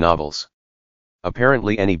Potter novels.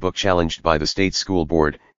 Apparently any book challenged by the state school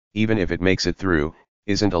board, even if it makes it through,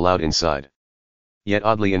 isn't allowed inside. Yet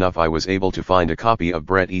oddly enough I was able to find a copy of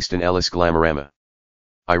Bret Easton Ellis' Glamorama.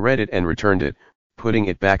 I read it and returned it, putting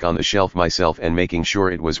it back on the shelf myself and making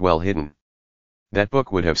sure it was well hidden. That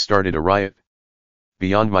book would have started a riot.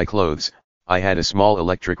 Beyond my clothes, I had a small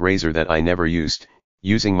electric razor that I never used,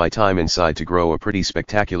 using my time inside to grow a pretty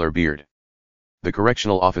spectacular beard. The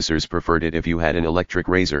correctional officers preferred it if you had an electric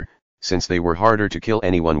razor, since they were harder to kill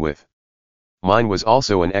anyone with. Mine was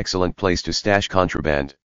also an excellent place to stash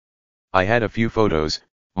contraband. I had a few photos,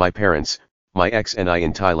 my parents, my ex and I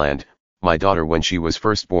in Thailand, my daughter when she was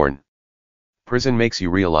first born. Prison makes you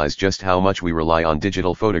realize just how much we rely on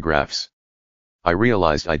digital photographs. I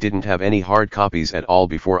realized I didn't have any hard copies at all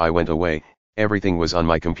before I went away, everything was on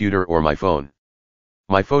my computer or my phone.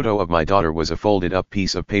 My photo of my daughter was a folded up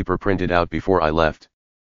piece of paper printed out before I left.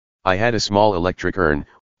 I had a small electric urn,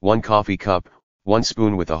 1 coffee cup, 1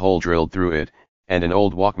 spoon with a hole drilled through it, and an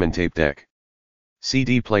old Walkman tape deck.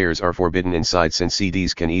 CD players are forbidden inside since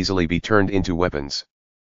CDs can easily be turned into weapons.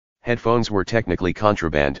 Headphones were technically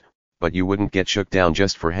contraband, but you wouldn't get shook down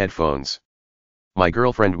just for headphones. My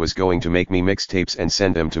girlfriend was going to make me mixtapes and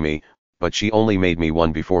send them to me, but she only made me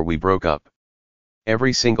one before we broke up.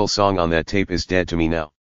 Every single song on that tape is dead to me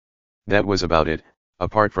now. That was about it,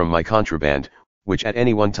 apart from my contraband, which at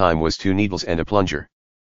any one time was 2 needles and a plunger.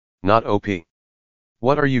 Not OP.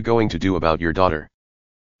 What are you going to do about your daughter?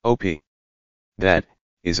 OP. That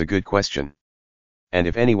is a good question. And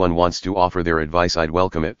if anyone wants to offer their advice, I'd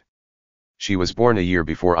welcome it. She was born a year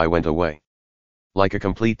before I went away. Like a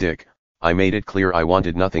complete dick, I made it clear I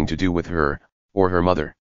wanted nothing to do with her, or her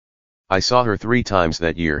mother. I saw her 3 times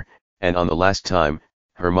that year, and on the last time,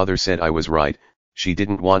 her mother said I was right, she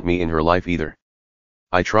didn't want me in her life either.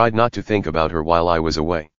 I tried not to think about her while I was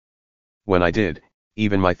away. When I did,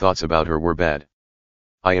 even my thoughts about her were bad.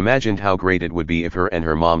 I imagined how great it would be if her and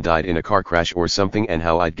her mom died in a car crash or something, and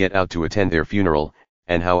how I'd get out to attend their funeral,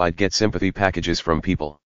 and how I'd get sympathy packages from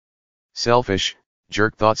people. Selfish,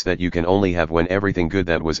 jerk thoughts that you can only have when everything good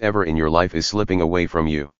that was ever in your life is slipping away from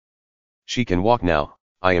you. She can walk now,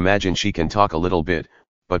 I imagine she can talk a little bit,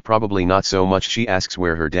 but probably not so much. She asks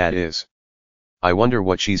where her dad is. I wonder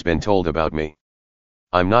what she's been told about me.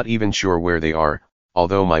 I'm not even sure where they are,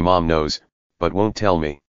 although my mom knows, but won't tell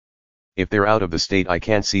me. If they're out of the state I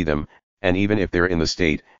can't see them, and even if they're in the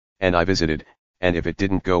state, and I visited, and if it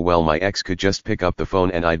didn't go well, my ex could just pick up the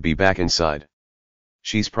phone and I'd be back inside.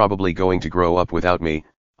 She's probably going to grow up without me,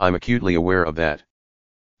 I'm acutely aware of that.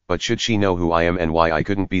 But should she know who I am and why I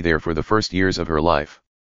couldn't be there for the first years of her life?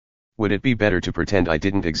 Would it be better to pretend I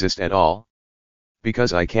didn't exist at all?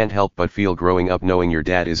 Because I can't help but feel growing up knowing your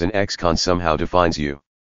dad is an ex-con somehow defines you.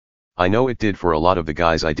 I know it did for a lot of the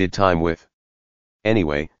guys I did time with.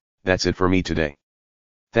 Anyway, that's it for me today.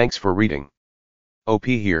 Thanks for reading. OP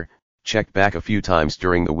here, checked back a few times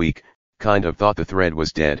during the week, kind of thought the thread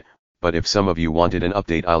was dead, but if some of you wanted an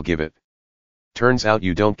update I'll give it. Turns out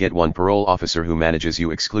you don't get one parole officer who manages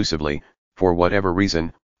you exclusively, for whatever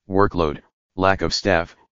reason, workload, lack of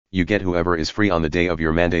staff, you get whoever is free on the day of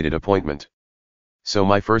your mandated appointment. So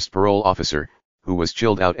my first parole officer, who was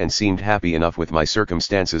chilled out and seemed happy enough with my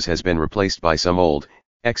circumstances, has been replaced by some old,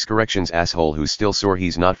 ex-corrections asshole who's still sore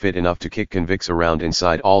he's not fit enough to kick convicts around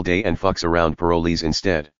inside all day and fucks around parolees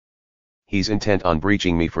instead. He's intent on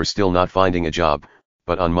breaching me for still not finding a job,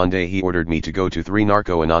 but on Monday he ordered me to go to 3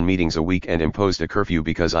 Narco-Anon meetings a week and imposed a curfew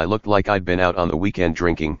because I looked like I'd been out on the weekend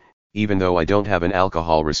drinking. Even though I don't have an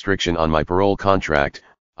alcohol restriction on my parole contract,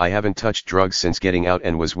 I haven't touched drugs since getting out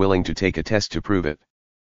and was willing to take a test to prove it.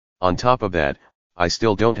 On top of that, I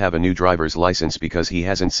still don't have a new driver's license because he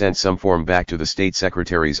hasn't sent some form back to the state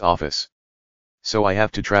secretary's office. So I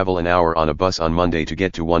have to travel an hour on a bus on Monday to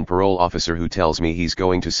get to one parole officer who tells me he's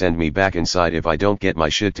going to send me back inside if I don't get my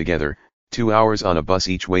shit together, 2 hours on a bus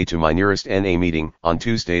each way to my nearest NA meeting on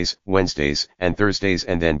Tuesdays, Wednesdays, and Thursdays,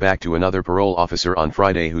 and then back to another parole officer on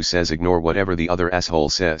Friday who says ignore whatever the other asshole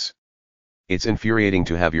says. It's infuriating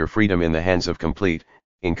to have your freedom in the hands of complete,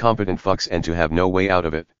 incompetent fucks and to have no way out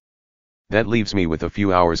of it. That leaves me with a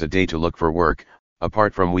few hours a day to look for work,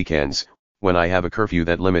 apart from weekends, when I have a curfew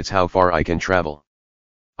that limits how far I can travel.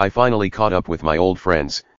 I finally caught up with my old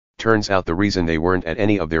friends. Turns out the reason they weren't at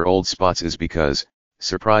any of their old spots is because,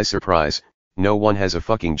 surprise surprise, no one has a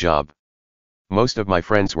fucking job. Most of my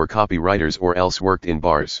friends were copywriters or else worked in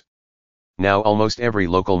bars. Now almost every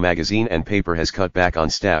local magazine and paper has cut back on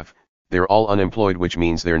staff. They're all unemployed, which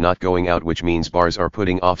means they're not going out, which means bars are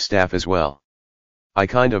putting off staff as well. I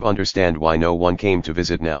kind of understand why no one came to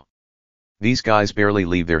visit now. These guys barely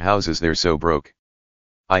leave their houses, they're so broke.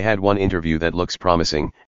 I had one interview that looks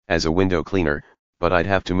promising, as a window cleaner, but I'd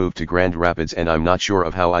have to move to Grand Rapids and I'm not sure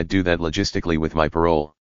of how I'd do that logistically with my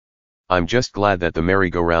parole. I'm just glad that the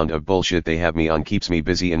merry-go-round of bullshit they have me on keeps me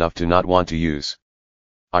busy enough to not want to use.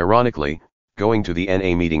 Ironically, going to the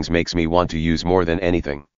NA meetings makes me want to use more than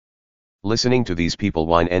anything. Listening to these people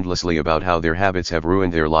whine endlessly about how their habits have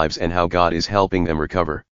ruined their lives and how God is helping them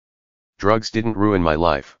recover. Drugs didn't ruin my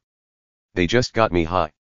life. They just got me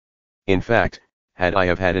high. In fact, had I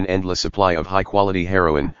have had an endless supply of high-quality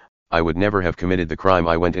heroin, I would never have committed the crime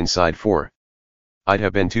I went inside for. I'd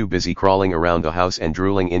have been too busy crawling around the house and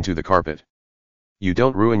drooling into the carpet. You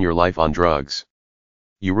don't ruin your life on drugs.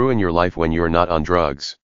 You ruin your life when you're not on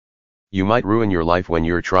drugs. You might ruin your life when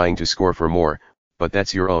you're trying to score for more, but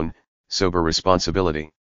that's your own, sober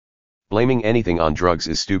responsibility. Blaming anything on drugs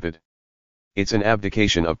is stupid. It's an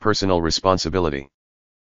abdication of personal responsibility.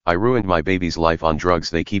 I ruined my baby's life on drugs,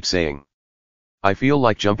 they keep saying. I feel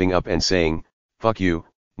like jumping up and saying, fuck you,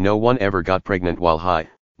 no one ever got pregnant while high,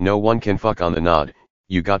 no one can fuck on the nod,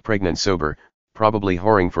 you got pregnant sober, probably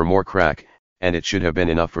whoring for more crack, and it should have been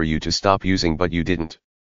enough for you to stop using but you didn't.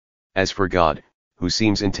 As for God, who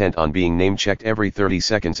seems intent on being name-checked every 30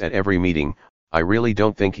 seconds at every meeting, I really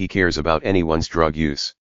don't think he cares about anyone's drug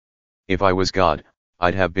use. If I was God,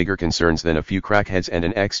 I'd have bigger concerns than a few crackheads and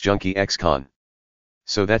an ex-junkie ex-con.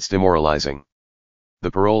 So that's demoralizing.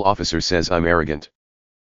 The parole officer says I'm arrogant.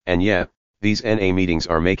 And yeah, these NA meetings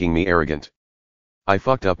are making me arrogant. I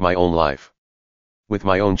fucked up my own life. With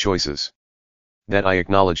my own choices. That I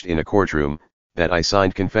acknowledged in a courtroom, that I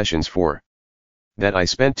signed confessions for. That I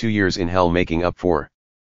spent 2 years in hell making up for.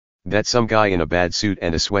 That some guy in a bad suit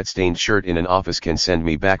and a sweat-stained shirt in an office can send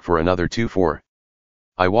me back for another 2 for.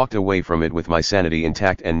 I walked away from it with my sanity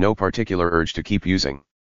intact and no particular urge to keep using.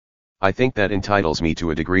 I think that entitles me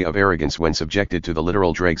to a degree of arrogance when subjected to the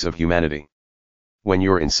literal dregs of humanity. When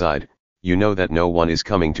you're inside, you know that no one is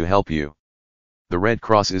coming to help you. The Red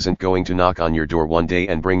Cross isn't going to knock on your door one day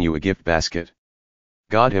and bring you a gift basket.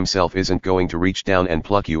 God himself isn't going to reach down and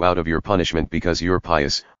pluck you out of your punishment because you're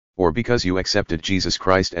pious, or because you accepted Jesus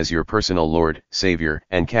Christ as your personal Lord, Savior,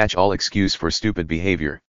 and catch-all excuse for stupid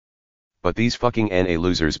behavior. But these fucking NA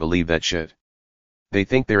losers believe that shit. They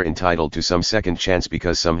think they're entitled to some second chance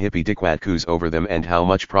because some hippie dickwad coos over them and how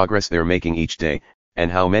much progress they're making each day,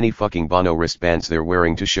 and how many fucking Bono wristbands they're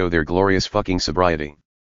wearing to show their glorious fucking sobriety.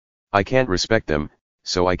 I can't respect them,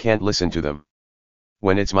 so I can't listen to them.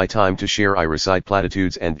 When it's my time to share, I recite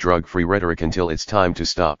platitudes and drug-free rhetoric until it's time to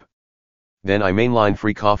stop. Then I mainline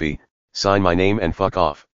free coffee, sign my name and fuck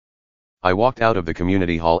off. I walked out of the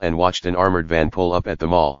community hall and watched an armored van pull up at the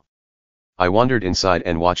mall. I wandered inside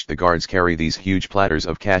and watched the guards carry these huge platters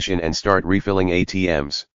of cash in and start refilling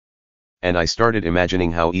ATMs. And I started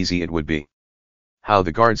imagining how easy it would be. How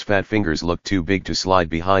the guards' fat fingers looked too big to slide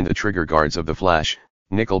behind the trigger guards of the flash,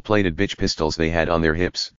 nickel-plated bitch pistols they had on their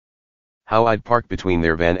hips. How I'd park between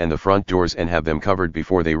their van and the front doors and have them covered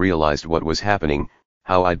before they realized what was happening,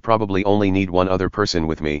 how I'd probably only need one other person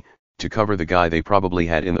with me, to cover the guy they probably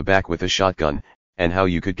had in the back with a shotgun, and how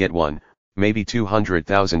you could get one, maybe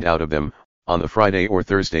 200,000 out of them, on the Friday or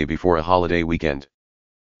Thursday before a holiday weekend.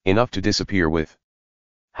 Enough to disappear with.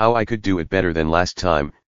 How I could do it better than last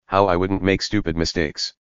time, how I wouldn't make stupid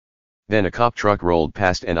mistakes. Then a cop truck rolled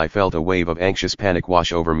past and I felt a wave of anxious panic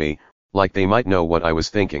wash over me, like they might know what I was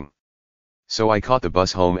thinking. So I caught the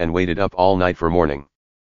bus home and waited up all night for morning.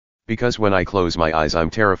 Because when I close my eyes I'm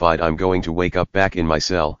terrified I'm going to wake up back in my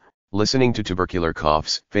cell, listening to tubercular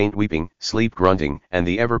coughs, faint weeping, sleep grunting, and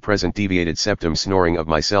the ever-present deviated septum snoring of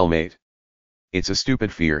my cellmate. It's a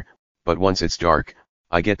stupid fear, but once it's dark,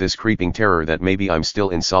 I get this creeping terror that maybe I'm still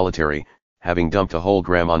in solitary, having dumped a whole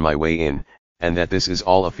gram on my way in, and that this is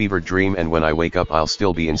all a fevered dream and when I wake up I'll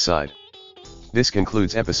still be inside. This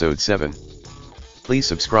concludes episode 7. Please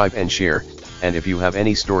subscribe and share, and if you have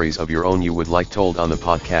any stories of your own you would like told on the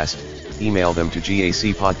podcast, email them to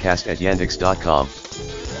gacpodcast@yandex.com.